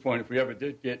 at this point, if we ever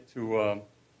did get to,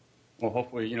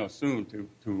 hopefully, soon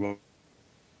to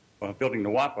building the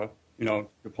WAPA,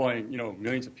 deploying,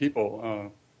 millions of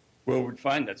people, where we would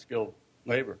find that skilled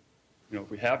labor, if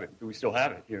we have it. Do we still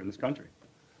have it here in this country?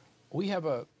 We have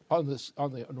on the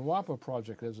WAPA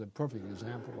project as a perfect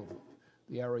example of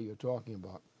the area you're talking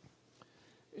about.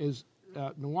 Is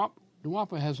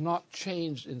NWAPA has not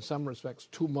changed in some respects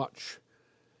too much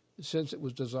since it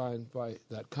was designed by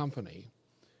that company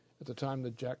at the time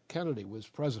that Jack Kennedy was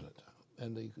president.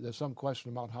 And there's some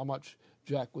question about how much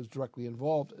Jack was directly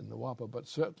involved in NWAPA, but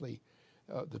certainly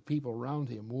the people around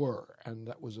him were, and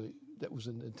that was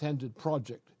an intended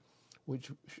project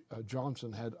which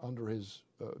Johnson had under his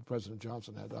President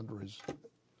Johnson had under his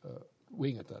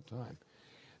wing at that time.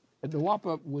 And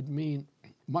NWAPA would mean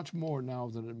much more now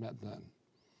than it meant then,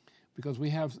 because we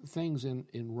have things in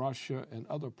Russia and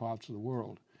other parts of the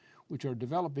world which are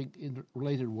developing in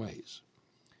related ways.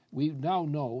 We now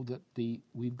know that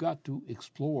we've got to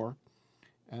explore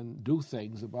and do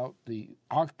things about the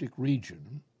Arctic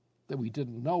region that we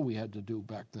didn't know we had to do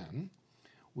back then.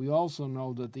 We also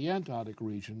know that the Antarctic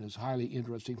region is highly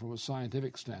interesting from a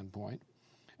scientific standpoint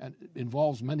and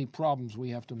involves many problems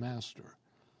we have to master.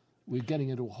 We're getting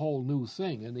into a whole new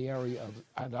thing in the area of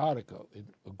Antarctica,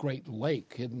 a great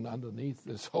lake hidden underneath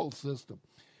this whole system.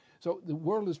 So the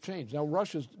world has changed. Now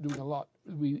Russia's doing a lot.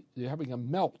 They're having a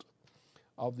melt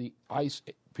of the ice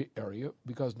area,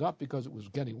 not because it was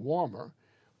getting warmer,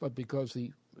 but because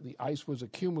the ice was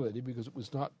accumulating because it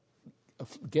was not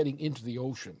getting into the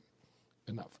ocean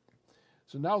enough.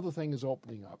 So now the thing is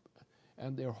opening up,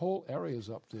 and there are whole areas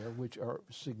up there which are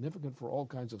significant for all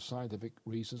kinds of scientific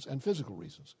reasons and physical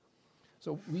reasons.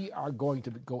 So we are going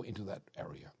to go into that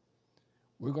area.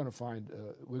 We're going to find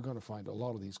a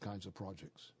lot of these kinds of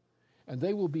projects, and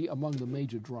they will be among the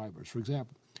major drivers. For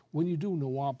example, when you do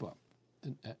NWAPA,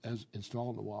 as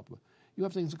install NWAPA, You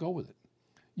have things that go with it.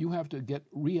 You have to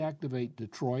reactivate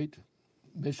Detroit,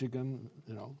 Michigan,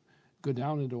 go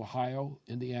down into Ohio,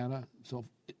 Indiana, so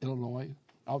Illinois,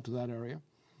 out to that area.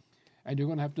 And you're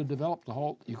going to have to develop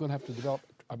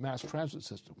a mass transit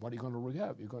system. What are you going to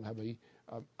have? You're going to have a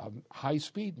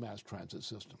high-speed mass transit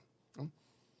system.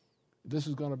 This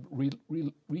is going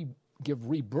to give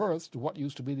rebirth to what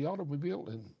used to be the automobile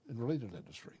and related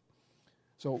industry.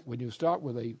 So when you start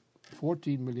with a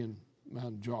 14 million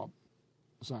man job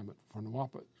assignment for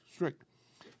Nawapa Strict,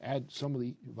 add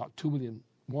about 2 million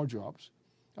more jobs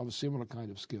of a similar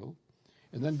kind of skill,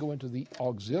 and then go into the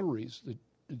auxiliaries that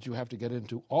you have to get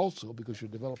into also because you're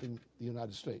developing the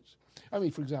United States. I mean,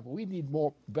 for example, we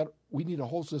need a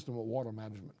whole system of water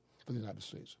management for the United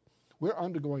States. We're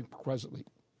undergoing presently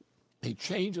a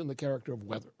change in the character of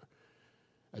weather,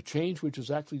 a change which is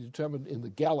actually determined in the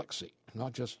galaxy,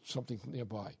 not just something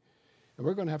nearby. And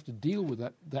we're going to have to deal with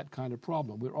that kind of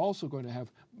problem. We're also going to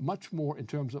have much more in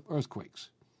terms of earthquakes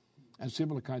and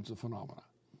similar kinds of phenomena.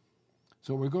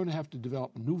 So we're going to have to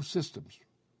develop new systems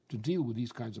to deal with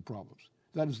these kinds of problems.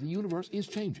 That is, the universe is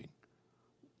changing.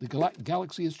 The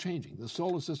galaxy is changing. The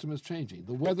solar system is changing.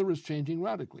 The weather is changing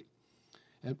radically.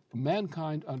 And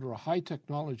mankind, under a high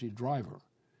technology driver,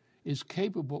 is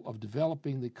capable of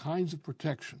developing the kinds of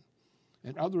protection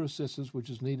and other assistance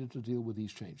which is needed to deal with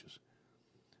these changes.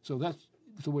 So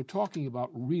we're talking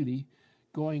about really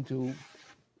going to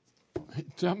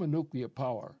thermonuclear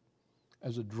power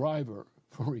as a driver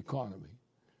for economy.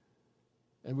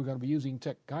 And we're going to be using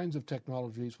kinds of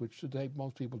technologies which today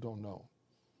most people don't know.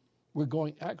 We're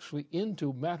going actually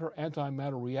into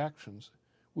matter-antimatter reactions,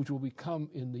 which will become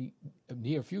in the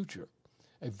near future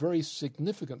a very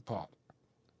significant part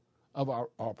of our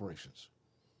operations.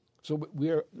 So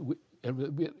it'll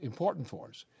be important for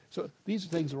us. So these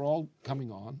things are all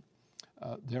coming on.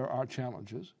 There are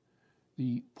challenges.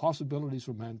 The possibilities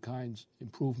for mankind's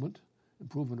improvement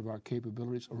of our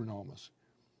capabilities are enormous.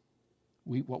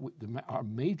 Our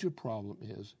major problem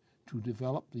is to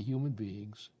develop the human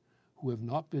beings who have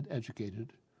not been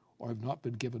educated or have not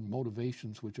been given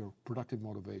motivations which are productive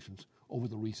motivations over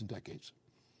the recent decades.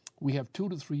 We have 2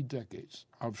 to 3 decades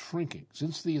of shrinking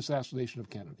since the assassination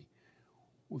of Kennedy.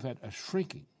 We've had a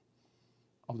shrinking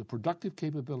of the productive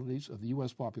capabilities of the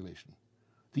U.S. population.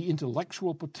 The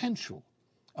intellectual potential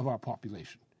of our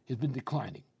population has been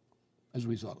declining as a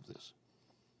result of this.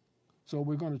 So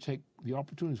we're going to take the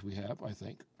opportunities we have, I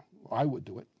think. I would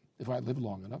do it if I live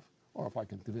long enough, or if I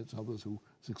can convince others who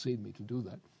succeed me to do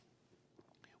that.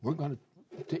 We're going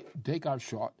to take our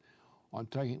shot on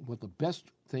taking what the best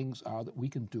things are that we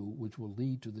can do which will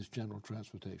lead to this general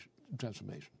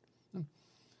transformation.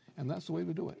 And that's the way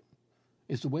we do it.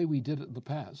 It's the way we did it in the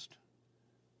past.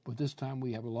 But this time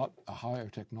we have a higher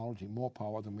technology, more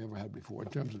power than we ever had before in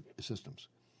terms of systems.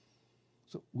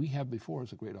 So we have before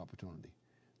us a great opportunity.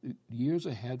 The years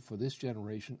ahead for this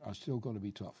generation are still going to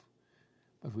be tough.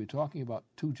 But if we're talking about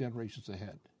 2 generations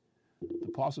ahead,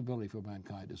 the possibility for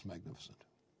mankind is magnificent.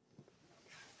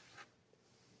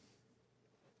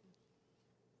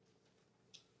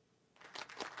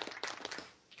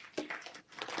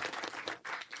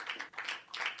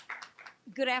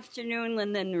 Good afternoon,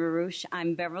 Lyndon LaRouche.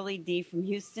 I'm Beverly D. from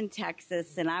Houston,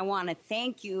 Texas, and I want to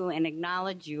thank you and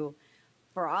acknowledge you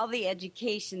for all the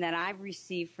education that I've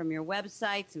received from your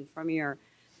websites and from your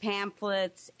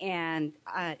pamphlets, and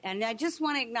I just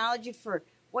want to acknowledge you for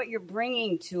what you're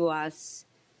bringing to us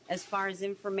as far as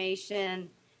information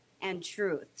and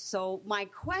truth. So my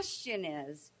question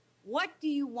is, what do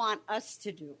you want us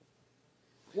to do?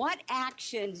 What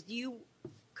actions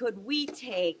could we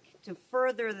take to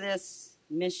further this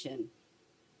mission?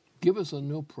 Give us a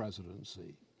new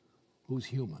presidency who's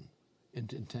human in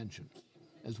intention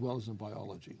as well as in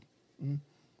biology.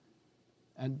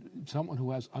 And someone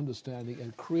who has understanding,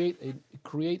 and create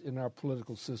in our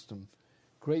political system,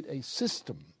 create a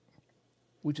system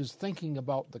which is thinking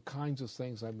about the kinds of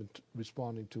things I've been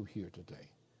responding to here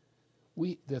today.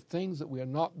 There are things that we are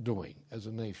not doing as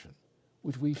a nation,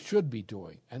 which we should be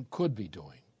doing and could be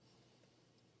doing.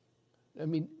 I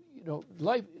mean,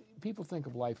 life. People think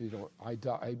of life as,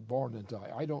 I born and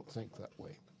die. I don't think that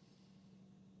way.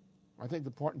 I think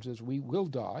the importance is we will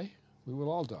die. We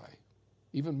will all die,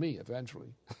 even me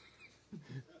eventually.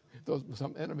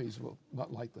 Some enemies will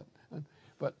not like that.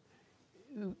 But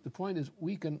the point is,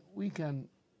 we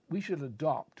should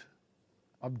adopt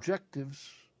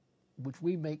objectives which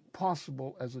we make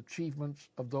possible as achievements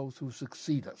of those who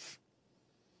succeed us.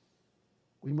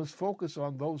 We must focus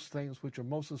on those things which are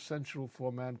most essential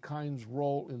for mankind's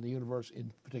role in the universe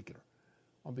in particular,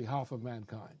 on behalf of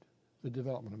mankind, the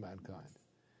development of mankind.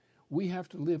 We have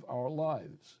to live our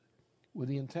lives with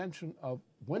the intention of,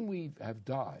 when we have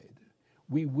died,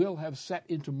 we will have set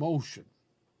into motion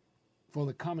for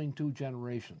the coming 2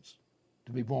 generations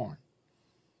to be born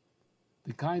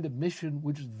the kind of mission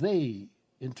which they,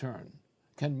 in turn,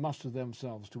 can muster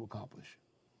themselves to accomplish.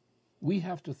 We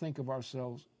have to think of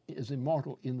ourselves as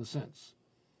immortal in the sense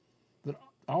that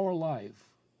our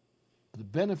life, the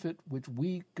benefit which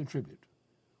we contribute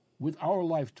with our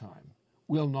lifetime,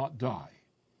 will not die,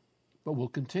 but will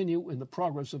continue in the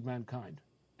progress of mankind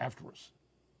after us.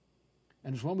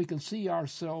 And it's when we can see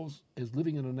ourselves as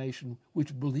living in a nation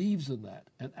which believes in that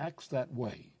and acts that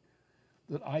way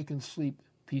that I can sleep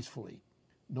peacefully,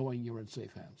 knowing you're in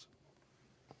safe hands.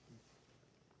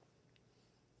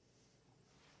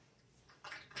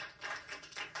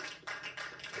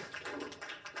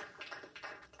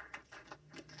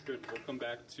 Good. We'll come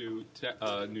back to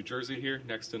New Jersey here,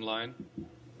 next in line,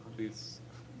 please.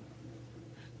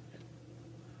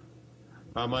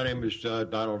 My name is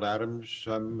Donald Adams.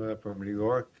 I'm from New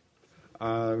York.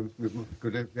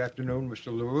 Good afternoon,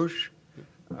 Mr. LaRouche.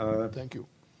 Thank you.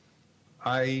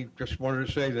 I just wanted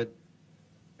to say that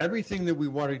everything that we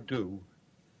want to do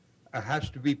has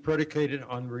to be predicated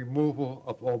on the removal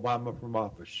of Obama from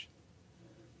office.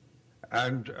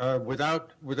 And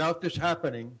without this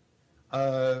happening,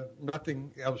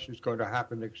 nothing else is going to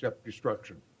happen except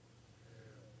destruction.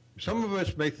 Some of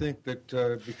us may think that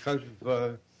because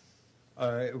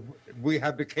we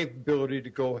have the capability to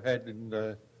go ahead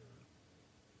and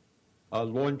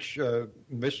launch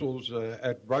missiles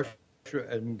at Russia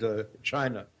and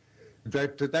China,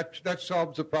 that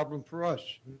solves the problem for us.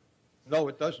 No,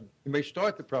 it doesn't. It may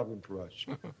start the problem for us.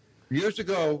 Years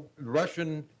ago, the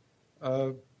Russian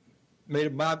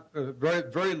made a very,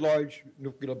 very large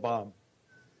nuclear bomb.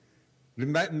 The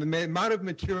amount of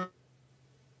material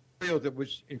that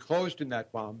was enclosed in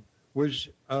that bomb was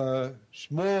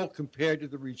small compared to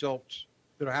the results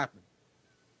that happened.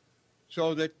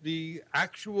 So that the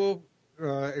actual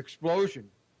explosion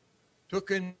took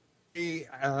in the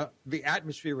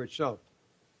atmosphere itself.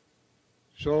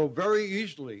 So very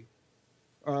easily,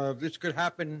 this could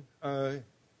happen all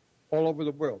over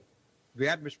the world. The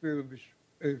atmosphere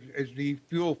is the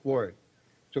fuel for it.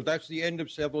 So that's the end of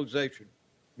civilization,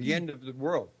 the end of the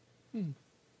world.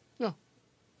 Yeah.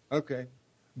 Okay.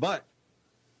 But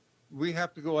we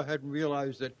have to go ahead and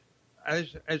realize that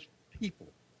as people,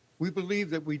 we believe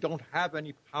that we don't have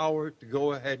any power to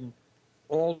go ahead and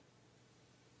alter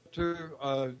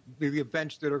the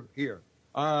events that are here.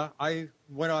 I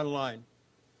went online,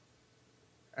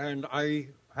 and I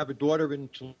have a daughter in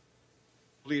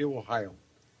Toledo, Ohio,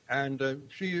 and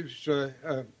she is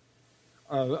a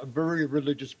very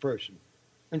religious person,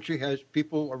 and she has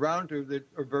people around her that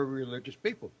are very religious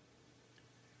people.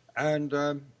 And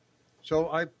so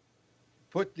I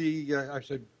put I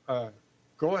said,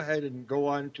 go ahead and go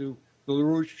on to the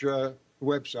LaRouche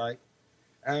website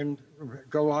and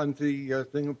go on the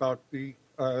thing about the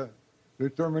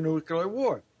thermonuclear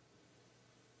war.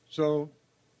 So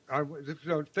this is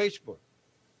on Facebook.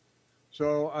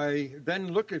 So I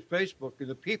then look at Facebook, and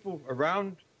the people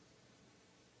around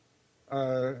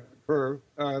her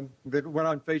that went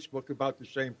on Facebook about the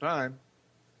same time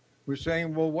were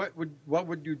saying, well, what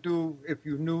would you do if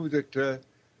you knew that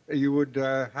you would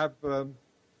have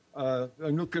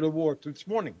a nuclear war this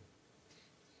morning?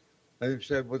 They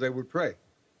said, well, they would pray.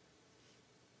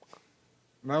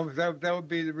 Now, that would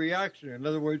be the reaction. In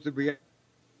other words, the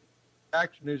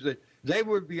reaction is that they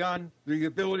were beyond the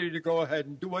ability to go ahead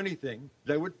and do anything.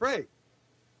 They would pray.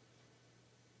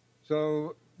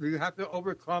 So you have to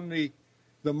overcome the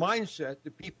mindset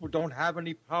that people don't have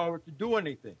any power to do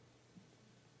anything.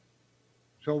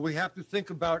 So we have to think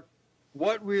about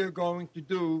what we are going to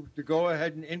do to go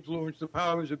ahead and influence the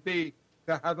powers that be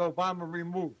to have Obama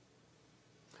removed.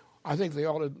 I think they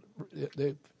ought to,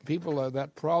 the people of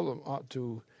that problem ought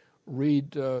to read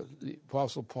the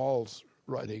Apostle Paul's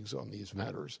writings on these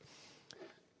matters.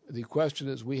 The question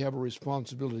is, we have a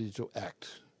responsibility to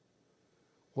act.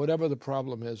 Whatever the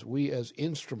problem is, we as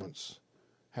instruments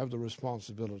have the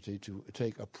responsibility to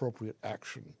take appropriate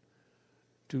action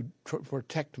to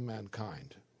protect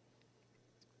mankind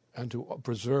and to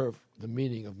preserve the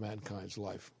meaning of mankind's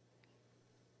life.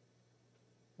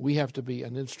 We have to be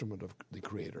an instrument of the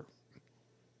Creator,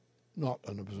 not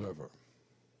an observer.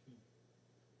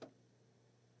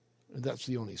 And that's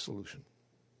the only solution.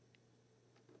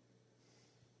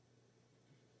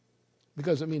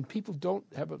 Because, I mean, people don't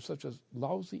have such a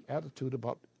lousy attitude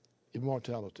about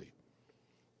immortality.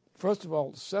 First of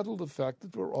all, settle the fact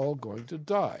that we're all going to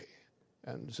die.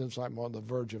 And since I'm on the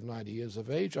verge of 90 years of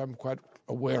age, I'm quite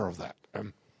aware of that.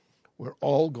 We're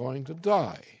all going to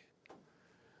die.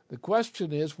 The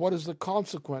question is, what is the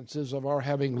consequences of our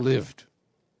having lived?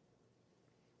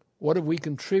 What have we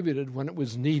contributed when it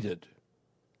was needed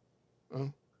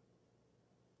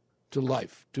to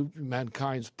life, to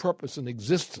mankind's purpose and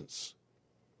existence?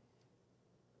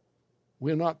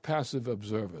 We're not passive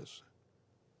observers.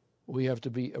 We have to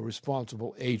be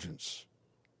responsible agents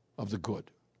of the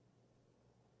good.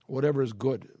 Whatever is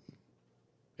good,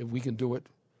 if we can do it,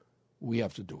 we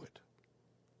have to do it.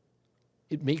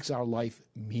 It makes our life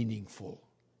meaningful.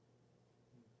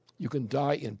 You can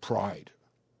die in pride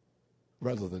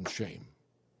rather than shame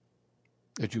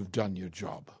that you've done your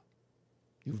job.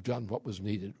 You've done what was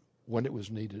needed, when it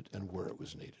was needed, and where it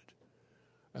was needed.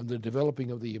 And the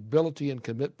developing of the ability and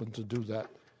commitment to do that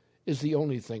is the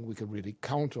only thing we can really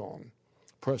count on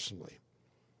personally.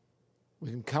 We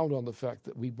can count on the fact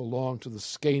that we belong to the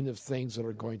skein of things that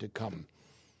are going to come.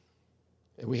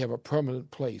 And we have a permanent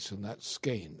place in that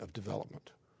skein of development.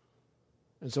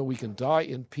 And so we can die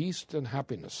in peace and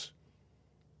happiness,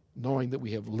 knowing that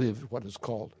we have lived what is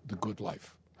called the good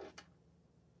life.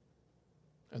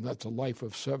 And that's a life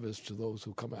of service to those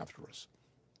who come after us.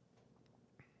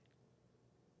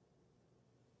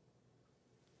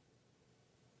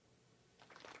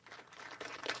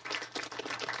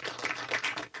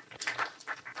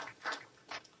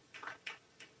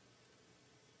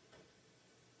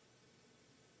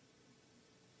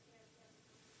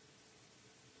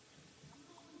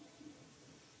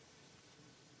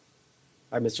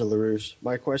 Hi, Mr. LaRouche.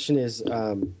 My question is,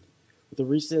 the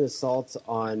recent assaults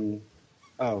on,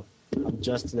 I'm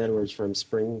Justin Edwards from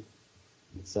Spring.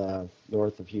 It's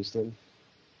north of Houston.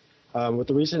 With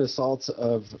the recent assaults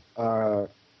of our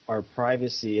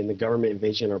privacy and the government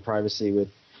invasion of our privacy with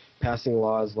passing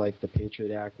laws like the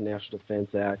Patriot Act, National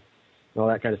Defense Act, and all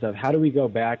that kind of stuff, how do we go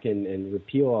back and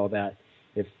repeal all that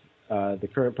if the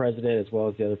current president as well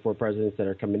as the other 4 presidents that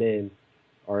are coming in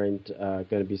aren't going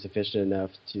to be sufficient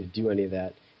enough to do any of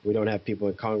that? We don't have people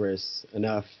in Congress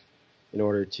enough in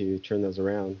order to turn those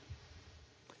around.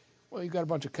 Well, you've got a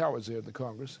bunch of cowards there in the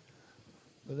Congress,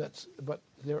 but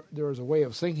there is a way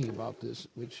of thinking about this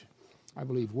which I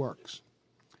believe works.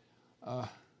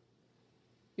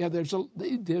 There's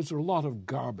a lot of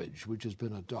garbage which has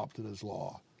been adopted as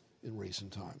law in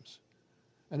recent times,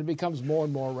 and it becomes more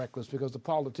and more reckless because the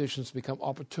politicians become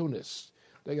opportunists.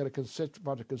 They got a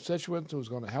bunch of constituents who's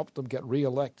going to help them get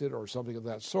reelected or something of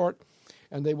that sort,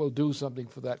 and they will do something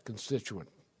for that constituent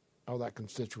or that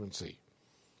constituency.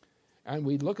 And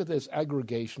we look at this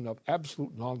aggregation of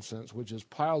absolute nonsense which is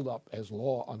piled up as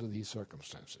law under these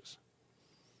circumstances.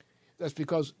 That's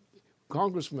because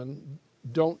congressmen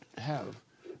don't have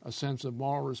a sense of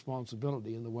moral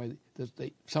responsibility in the way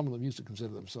that some of them used to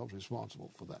consider themselves responsible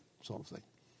for that sort of thing.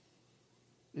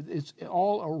 It's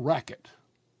all a racket.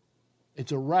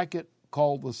 It's a racket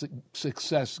called the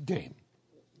success game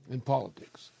in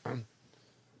politics.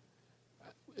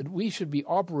 We should be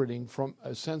operating from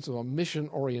a sense of a mission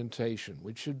orientation,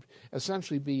 which should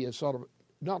essentially be a sort of,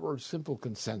 not a simple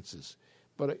consensus,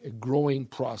 but a growing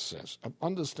process of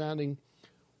understanding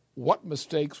what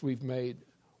mistakes we've made,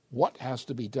 what has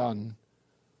to be done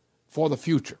for the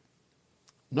future.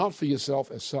 Not for yourself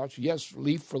as such, yes,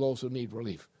 relief for those who need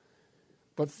relief,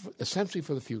 but essentially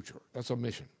for the future. That's a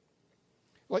mission.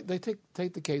 Like they take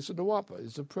the case of Nawapa.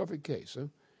 It's a perfect case.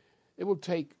 It will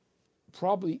take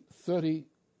probably 30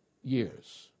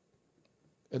 years,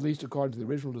 at least according to the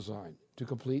original design, to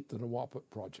complete the Nawapa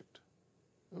project.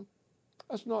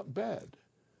 That's not bad,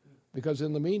 because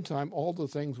in the meantime, all the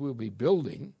things we'll be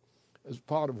building as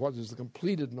part of what is the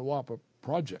completed Nawapa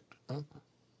project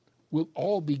will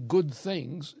all be good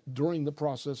things during the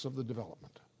process of the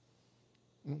development.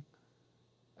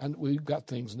 And we've got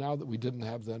things now that we didn't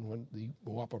have then when the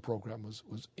Nawapa program was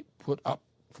put up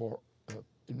for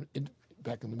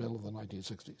back in the middle of the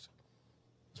 1960s.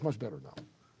 It's much better now.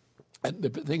 And the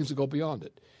things that go beyond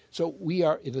it. So we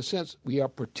are, in a sense, we are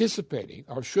participating,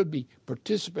 or should be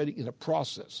participating in a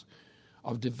process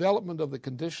of development of the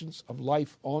conditions of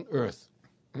life on Earth,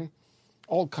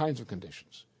 all kinds of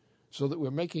conditions, so that we're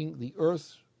making the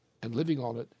Earth and living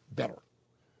on it better.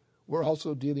 We're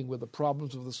also dealing with the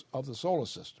problems of the solar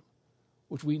system,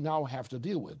 which we now have to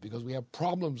deal with because we have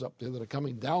problems up there that are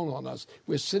coming down on us.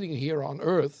 We're sitting here on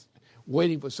Earth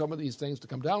waiting for some of these things to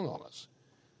come down on us.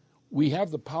 We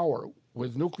have the power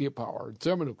with nuclear power and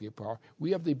thermonuclear power.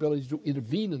 We have the ability to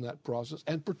intervene in that process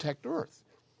and protect Earth.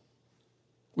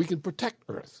 We can protect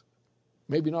Earth,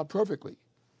 maybe not perfectly,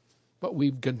 but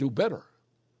we can do better.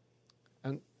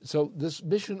 And so this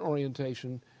mission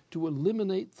orientation to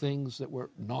eliminate things that were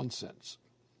nonsense,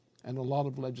 and a lot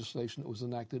of legislation that was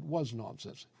enacted was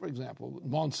nonsense. For example,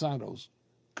 Monsanto's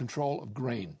control of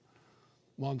grain.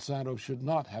 Monsanto should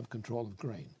not have control of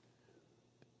grain.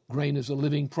 Grain is a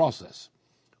living process,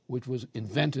 which was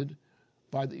invented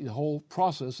by the whole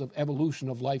process of evolution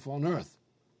of life on Earth.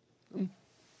 It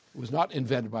was not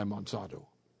invented by Monsanto.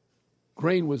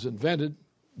 Grain was invented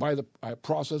by the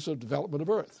process of development of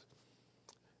Earth.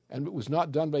 And it was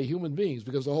not done by human beings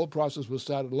because the whole process was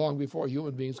started long before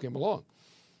human beings came along.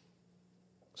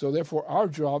 So therefore, our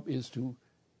job is to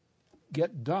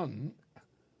get done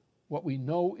what we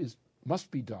know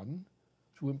must be done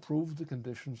to improve the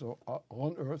conditions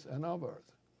on Earth and of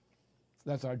Earth.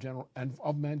 That's our general, and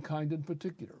of mankind in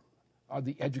particular,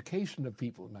 the education of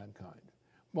people in mankind.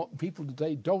 Well, people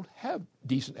today don't have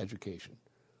decent education.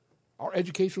 Our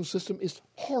educational system is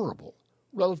horrible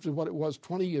relative to what it was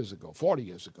 20 years ago, 40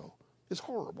 years ago. It's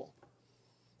horrible.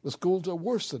 The schools are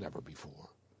worse than ever before.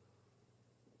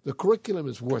 The curriculum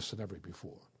is worse than ever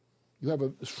before. You have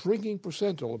a shrinking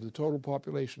percentile of the total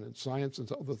population in science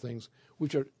and other things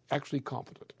which are actually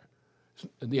competent.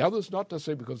 And the others, not to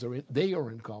say because they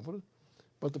are incompetent,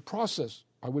 but the process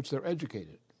by which they're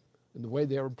educated and the way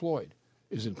they're employed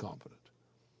is incompetent.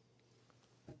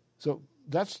 So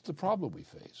that's the problem we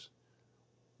face.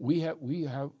 We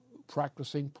have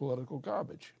practicing political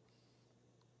garbage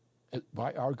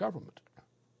by our government.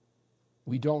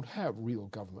 We don't have real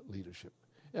government leadership.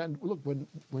 And look,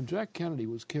 when Jack Kennedy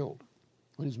was killed,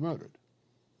 when he's murdered,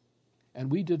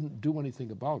 and we didn't do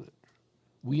anything about it,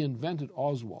 we invented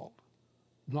Oswald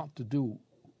not to do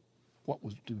what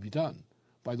was to be done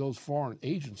by those foreign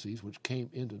agencies which came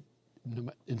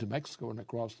into Mexico and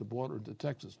across the border into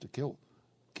Texas to kill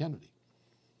Kennedy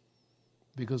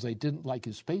because they didn't like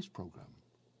his space program.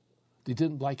 They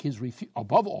didn't like his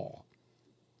above all,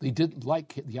 they didn't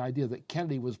like the idea that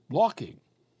Kennedy was blocking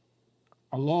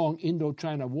a long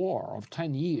Indochina war of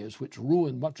 10 years which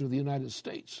ruined much of the United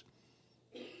States.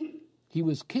 He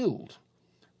was killed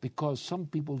because some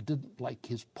people didn't like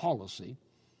his policy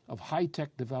of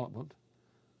high-tech development,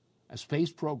 a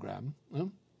space program,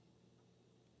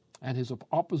 and his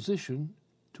opposition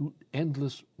to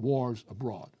endless wars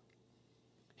abroad.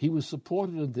 He was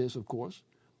supported in this, of course,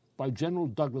 by General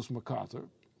Douglas MacArthur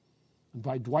and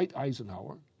by Dwight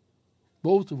Eisenhower,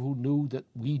 both of whom knew that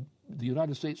the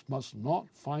United States must not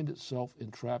find itself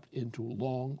entrapped into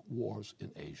long wars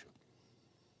in Asia.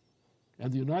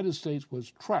 And the United States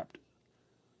was trapped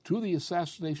through the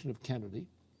assassination of Kennedy,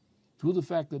 through the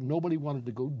fact that nobody wanted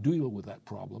to go deal with that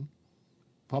problem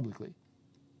publicly,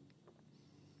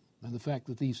 and the fact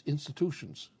that these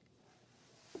institutions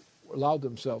allowed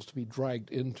themselves to be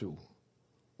dragged into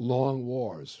long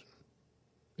wars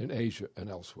in Asia and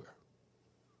elsewhere.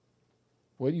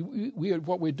 Well,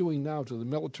 what we're doing now to the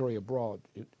military abroad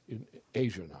in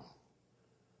Asia now,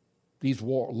 these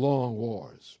long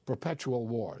wars, perpetual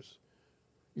wars.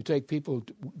 You take people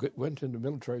who went into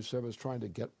military service trying to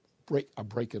get a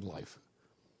break in life.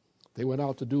 They went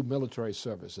out to do military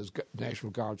service as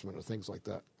National Guardsmen or things like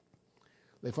that.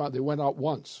 They found they went out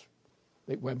once.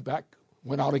 They went back,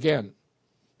 went out again.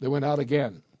 They went out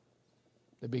again.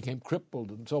 They became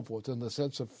crippled and so forth in the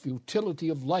sense of futility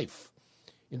of life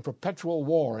in perpetual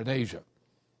war in Asia.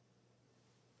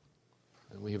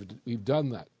 And we've done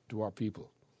that to our people.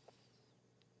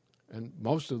 And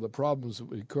most of the problems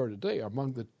that occur today are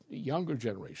among the younger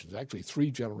generations, actually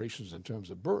 3 generations in terms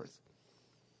of birth.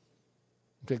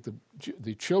 Take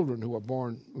the children who were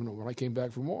born, when I came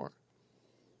back from war.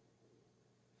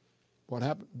 What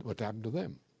happened to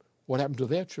them? What happened to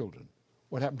their children?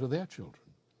 What happened to their children?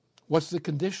 What's the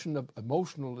condition of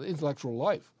emotional and intellectual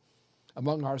life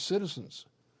among our citizens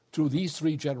through these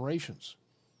 3 generations?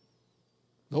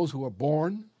 Those who were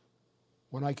born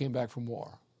when I came back from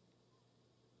war.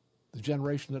 The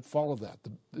generation that followed that,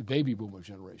 the baby boomer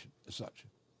generation as such.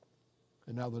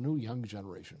 And now the new young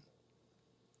generation.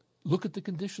 Look at the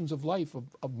conditions of life,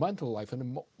 of mental life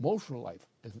and emotional life,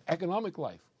 and economic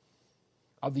life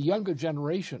of the younger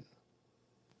generation,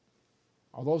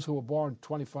 are those who were born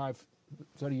 25,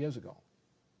 30 years ago.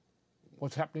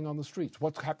 What's happening on the streets?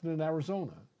 What's happening in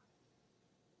Arizona?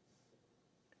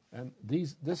 And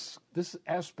this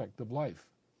aspect of life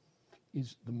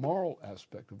is the moral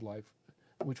aspect of life,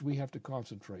 which we have to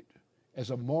concentrate as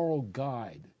a moral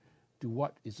guide to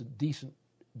what is a decent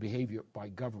behavior by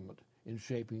government in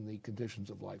shaping the conditions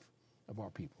of life of our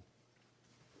people.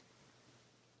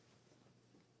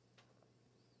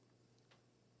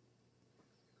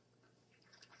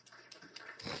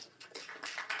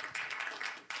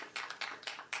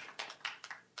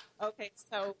 Okay,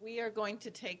 so we are going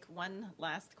to take one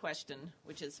last question,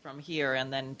 which is from here,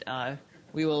 and then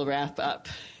we will wrap up.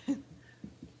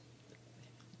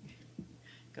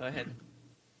 Go ahead.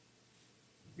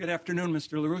 Good afternoon,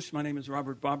 Mr. LaRouche. My name is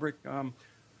Robert Bobrick.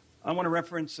 I want to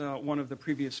reference one of the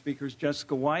previous speakers,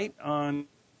 Jessica White, on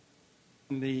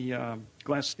the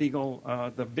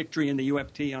Glass-Steagall, the victory in the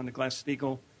UFT on the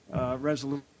Glass-Steagall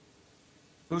resolution.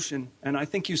 And I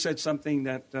think you said something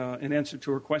that, in answer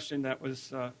to her question, that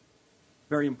was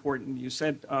very important. You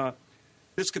said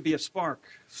this could be a spark.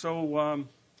 So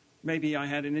maybe I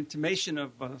had an intimation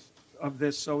of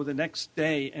this. So the next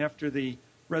day after the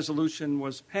resolution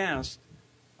was passed,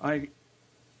 I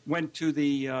went to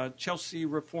the Chelsea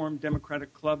Reform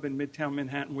Democratic Club in Midtown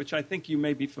Manhattan, which I think you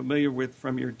may be familiar with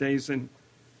from your days in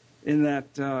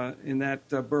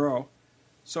that borough.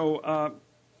 So,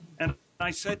 and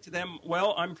I said to them,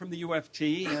 well, I'm from the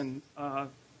UFT, and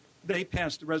they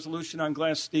passed a resolution on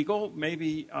Glass-Steagall.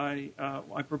 Maybe I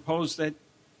propose that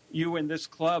you and this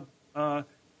club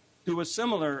do a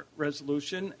similar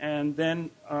resolution. And then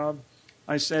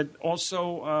I said,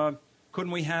 also,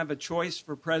 couldn't we have a choice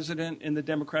for president in the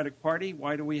Democratic Party?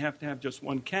 Why do we have to have just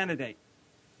one candidate?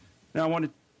 Now, I want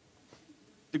to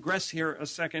digress here a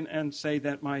second and say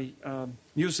that my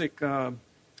music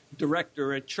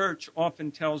director at church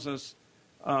often tells us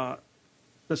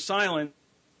the silence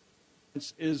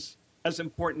is as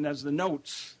important as the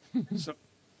notes. So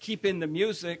keep in the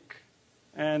music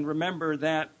and remember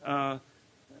that,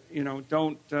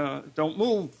 don't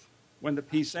move when the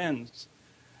piece ends.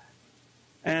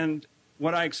 And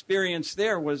what I experienced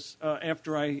there was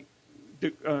after I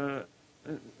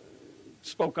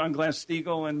spoke on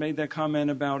Glass-Steagall and made that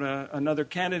comment about another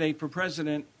candidate for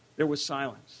president, there was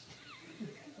silence.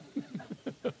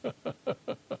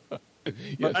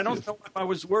 But I don't know if I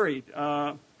was worried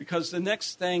because the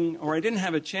next thing, or I didn't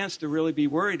have a chance to really be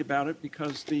worried about it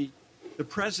because the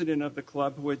president of the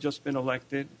club, who had just been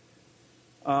elected,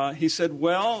 he said,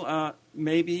 well,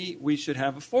 maybe we should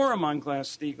have a forum on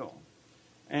Glass-Steagall.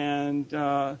 And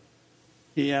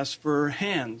he asked for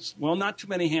hands. Well, not too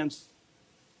many hands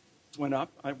went up.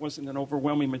 It wasn't an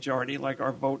overwhelming majority like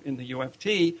our vote in the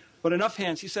UFT, but enough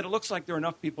hands. He said, it looks like there are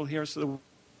enough people here so that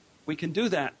we can do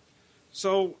that.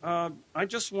 So I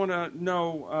just want to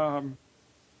know,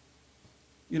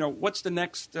 what's the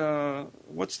next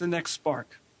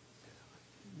spark?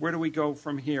 Where do we go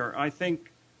from here? I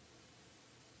think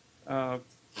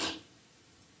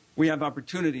we have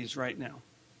opportunities right now.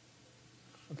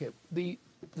 Okay. The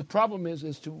problem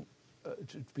is to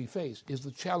be faced is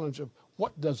the challenge of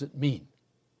what does it mean?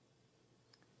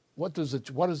 What is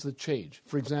the change?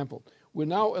 For example, we're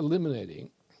now eliminating.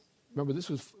 Remember, this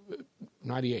was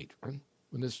 98, right?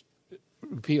 When this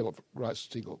repeal of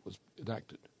Glass-Steagall was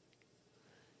enacted.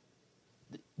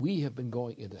 We have been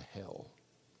going into hell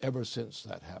ever since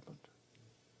that happened.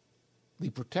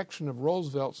 The protection of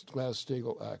Roosevelt's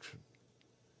Glass-Steagall action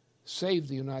saved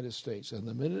the United States, and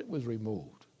the minute it was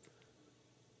removed,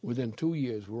 within 2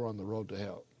 years, we were on the road to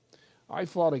hell. I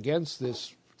fought against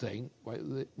this thing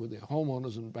with the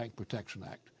Homeowners and Bank Protection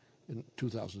Act in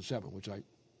 2007, which I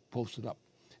posted up,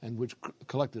 and which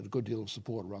collected a good deal of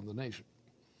support around the nation.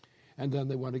 And then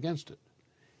they went against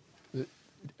it.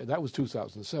 That was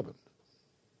 2007,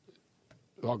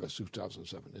 August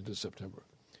 2007 into September.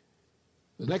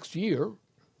 The next year,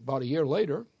 about a year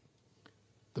later,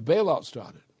 the bailout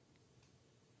started.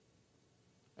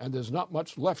 And there's not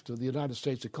much left of the United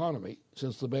States economy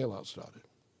since the bailout started.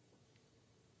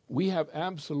 We have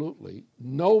absolutely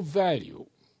no value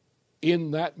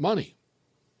in that money.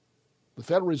 The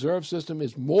Federal Reserve System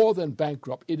is more than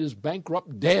bankrupt. It is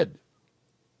bankrupt dead.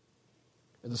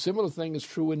 And the similar thing is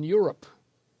true in Europe,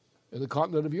 in the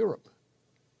continent of Europe.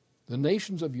 The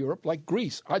nations of Europe, like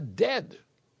Greece, are dead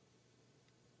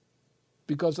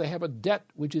because they have a debt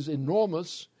which is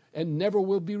enormous and never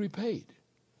will be repaid.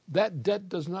 That debt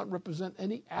does not represent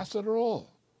any asset at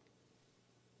all.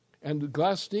 And the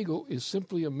Glass-Steagall is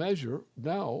simply a measure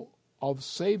now of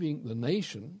saving the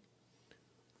nation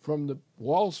from the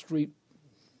Wall Street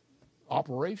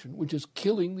operation, which is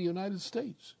killing the United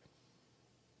States.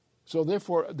 So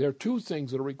therefore, there are two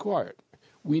things that are required.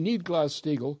 We need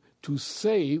Glass-Steagall to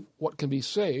save what can be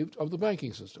saved of the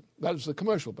banking system. That is the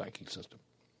commercial banking system.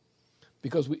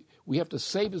 Because we have to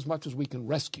save as much as we can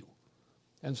rescue.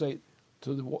 And say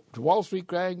to the Wall Street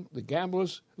gang, the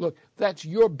gamblers, look, that's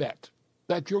your bet.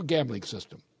 That's your gambling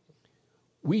system.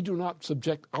 We do not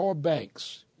subject our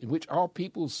banks, in which our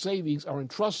people's savings are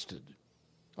entrusted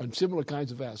on similar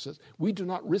kinds of assets, we do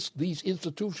not risk these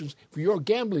institutions for your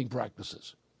gambling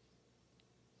practices.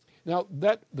 Now,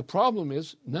 the problem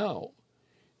is now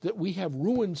that we have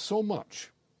ruined so much,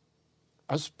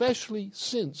 especially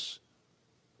since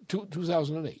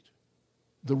 2008.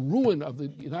 The ruin of the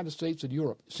United States and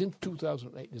Europe since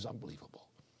 2008 is unbelievable.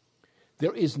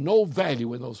 There is no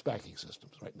value in those banking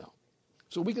systems right now.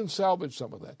 So we can salvage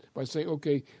some of that by saying,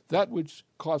 okay, that which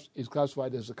is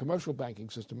classified as a commercial banking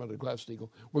system under Glass-Steagall,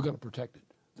 we're going to protect it.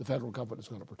 The federal government is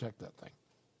going to protect that thing.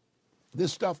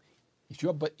 This stuff is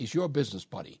your business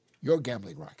buddy, your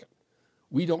gambling racket.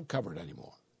 We don't cover it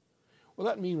anymore. Well,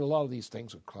 that means a lot of these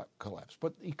things are collapsed,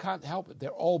 but you can't help it. They're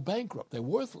all bankrupt. They're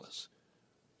worthless.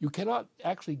 You cannot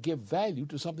actually give value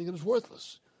to something that is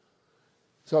worthless.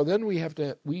 So then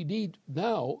we need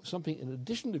now something in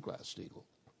addition to Glass-Steagall.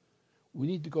 We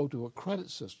need to go to a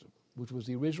credit system, which was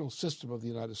the original system of the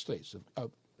United States,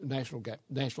 of national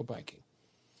banking,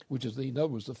 which is, in other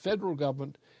words, the federal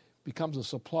government becomes a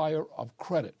supplier of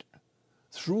credit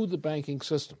through the banking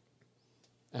system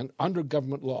and under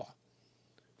government law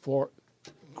for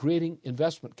creating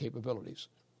investment capabilities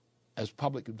as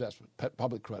public investment,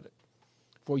 public credit,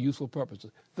 for useful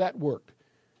purposes. That worked.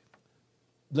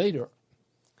 Later,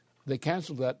 they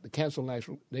canceled that, the canceled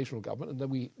national government, and then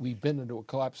we've been into a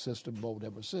collapsed system mode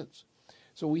ever since.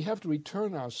 So we have to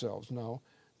return ourselves now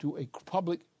to a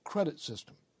public credit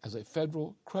system as a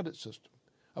federal credit system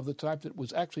of the type that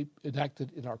was actually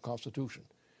enacted in our Constitution.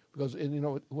 Because,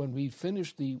 when we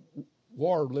finished the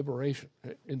War of Liberation,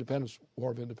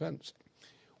 War of Independence,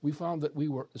 we found that we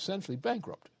were essentially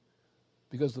bankrupt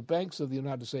because the banks of the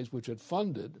United States, which had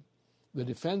funded the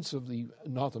defense of the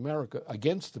North America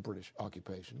against the British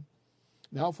occupation,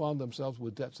 now found themselves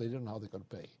with debts they didn't know how they could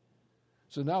pay.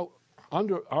 So now,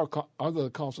 under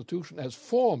the Constitution as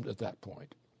formed at that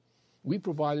point, we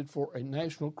provided for a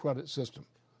national credit system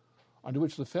under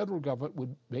which the federal government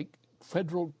would make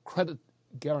federal credit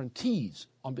guarantees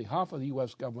on behalf of the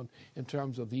U.S. government in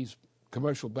terms of these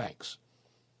commercial banks.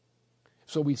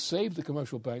 So we saved the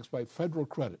commercial banks by federal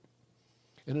credit.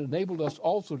 And it enabled us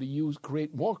also to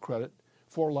create more credit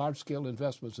for large-scale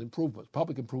investments, improvements,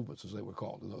 public improvements as they were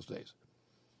called in those days.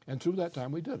 And through that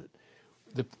time we did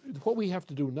it. What we have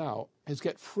to do now is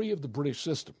get free of the British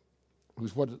system, which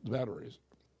is what the matter is,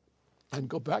 and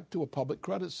go back to a public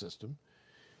credit system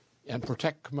and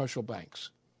protect commercial banks.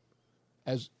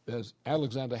 As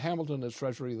Alexander Hamilton, as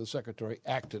Treasury Secretary,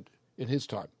 acted in his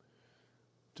time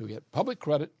to get public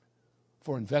credit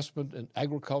for investment in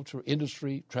agriculture,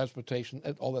 industry, transportation,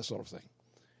 and all that sort of thing.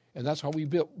 And that's how we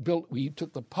we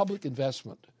took the public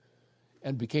investment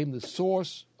and became the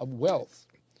source of wealth,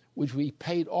 which we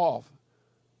paid off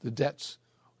the debts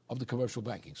of the commercial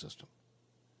banking system.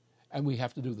 And we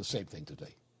have to do the same thing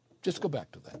today. Just go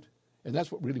back to that. And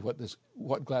that's what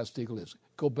Glass-Steagall is.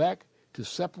 Go back to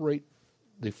separate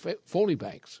the phony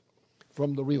banks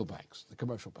from the real banks, the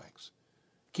commercial banks.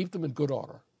 Keep them in good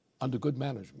order, under good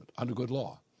management, under good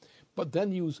law. But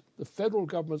then use the federal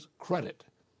government's credit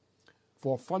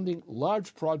for funding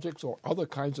large projects or other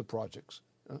kinds of projects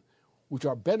which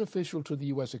are beneficial to the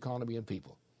U.S. economy and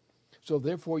people. So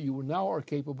therefore, you now are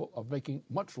capable of making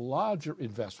much larger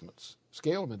investments,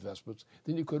 scale of investments,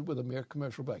 than you could with a mere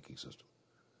commercial banking system.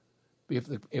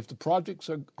 If the projects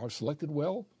are selected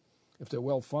well, if they're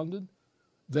well funded,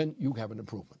 then you have an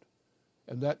improvement.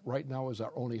 And that right now is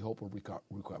our only hope of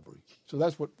recovery. So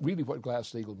that's what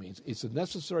Glass-Steagall means. It's a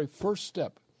necessary first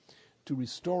step to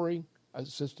restoring a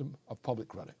system of public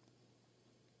credit.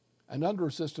 And under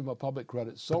a system of public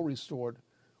credit so restored,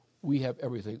 we have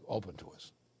everything open to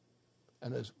us.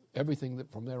 And as everything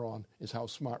that from there on is how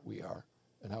smart we are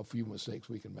and how few mistakes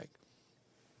we can make.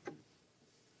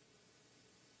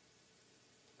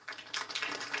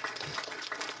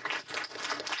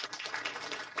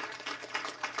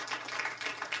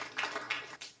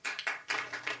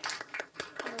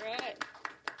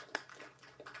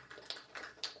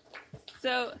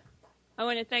 So I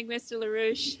want to thank Mr.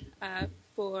 LaRouche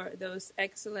for those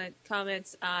excellent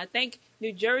comments. Thank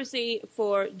New Jersey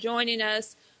for joining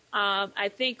us.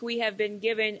 I think we have been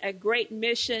given a great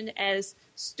mission as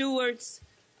stewards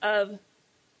of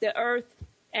the Earth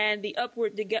and the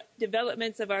upward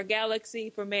developments of our galaxy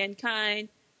for mankind.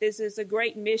 This is a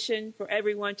great mission for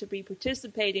everyone to be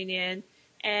participating in,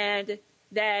 and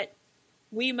that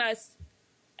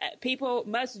people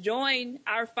must join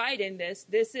our fight in this.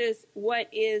 This is what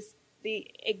is the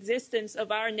existence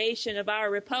of our nation, of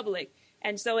our republic.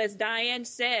 And so, as Diane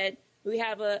said, we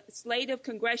have a slate of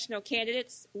congressional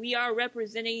candidates. We are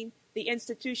representing the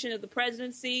institution of the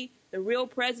presidency, the real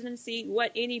presidency,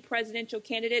 what any presidential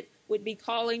candidate would be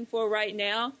calling for right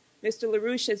now. Mr.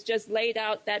 LaRouche has just laid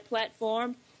out that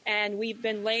platform, and we've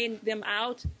been laying them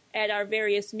out at our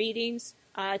various meetings.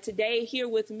 Today, here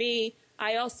with me,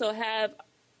 I also have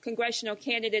congressional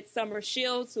candidate Summer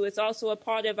Shields, who is also a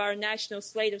part of our national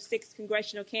slate of 6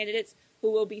 congressional candidates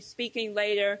who will be speaking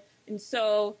later. And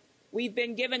so we've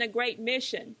been given a great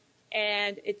mission,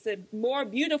 And it's a more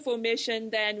beautiful mission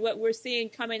than what we're seeing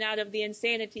coming out of the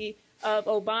insanity of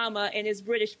Obama and his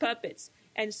British puppets.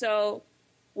 And so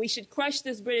we should crush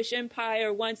this British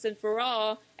Empire once and for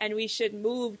all, and we should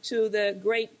move to the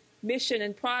great mission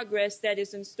and progress that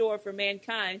is in store for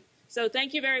mankind. So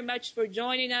thank you very much for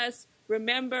joining us.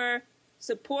 Remember,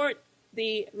 support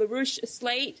the LaRouche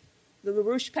slate, the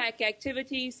LaRouche PAC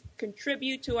activities,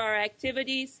 contribute to our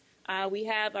activities. We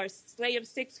have our slate of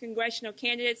 6 congressional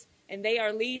candidates, and they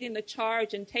are leading the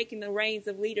charge and taking the reins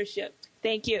of leadership.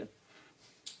 Thank you.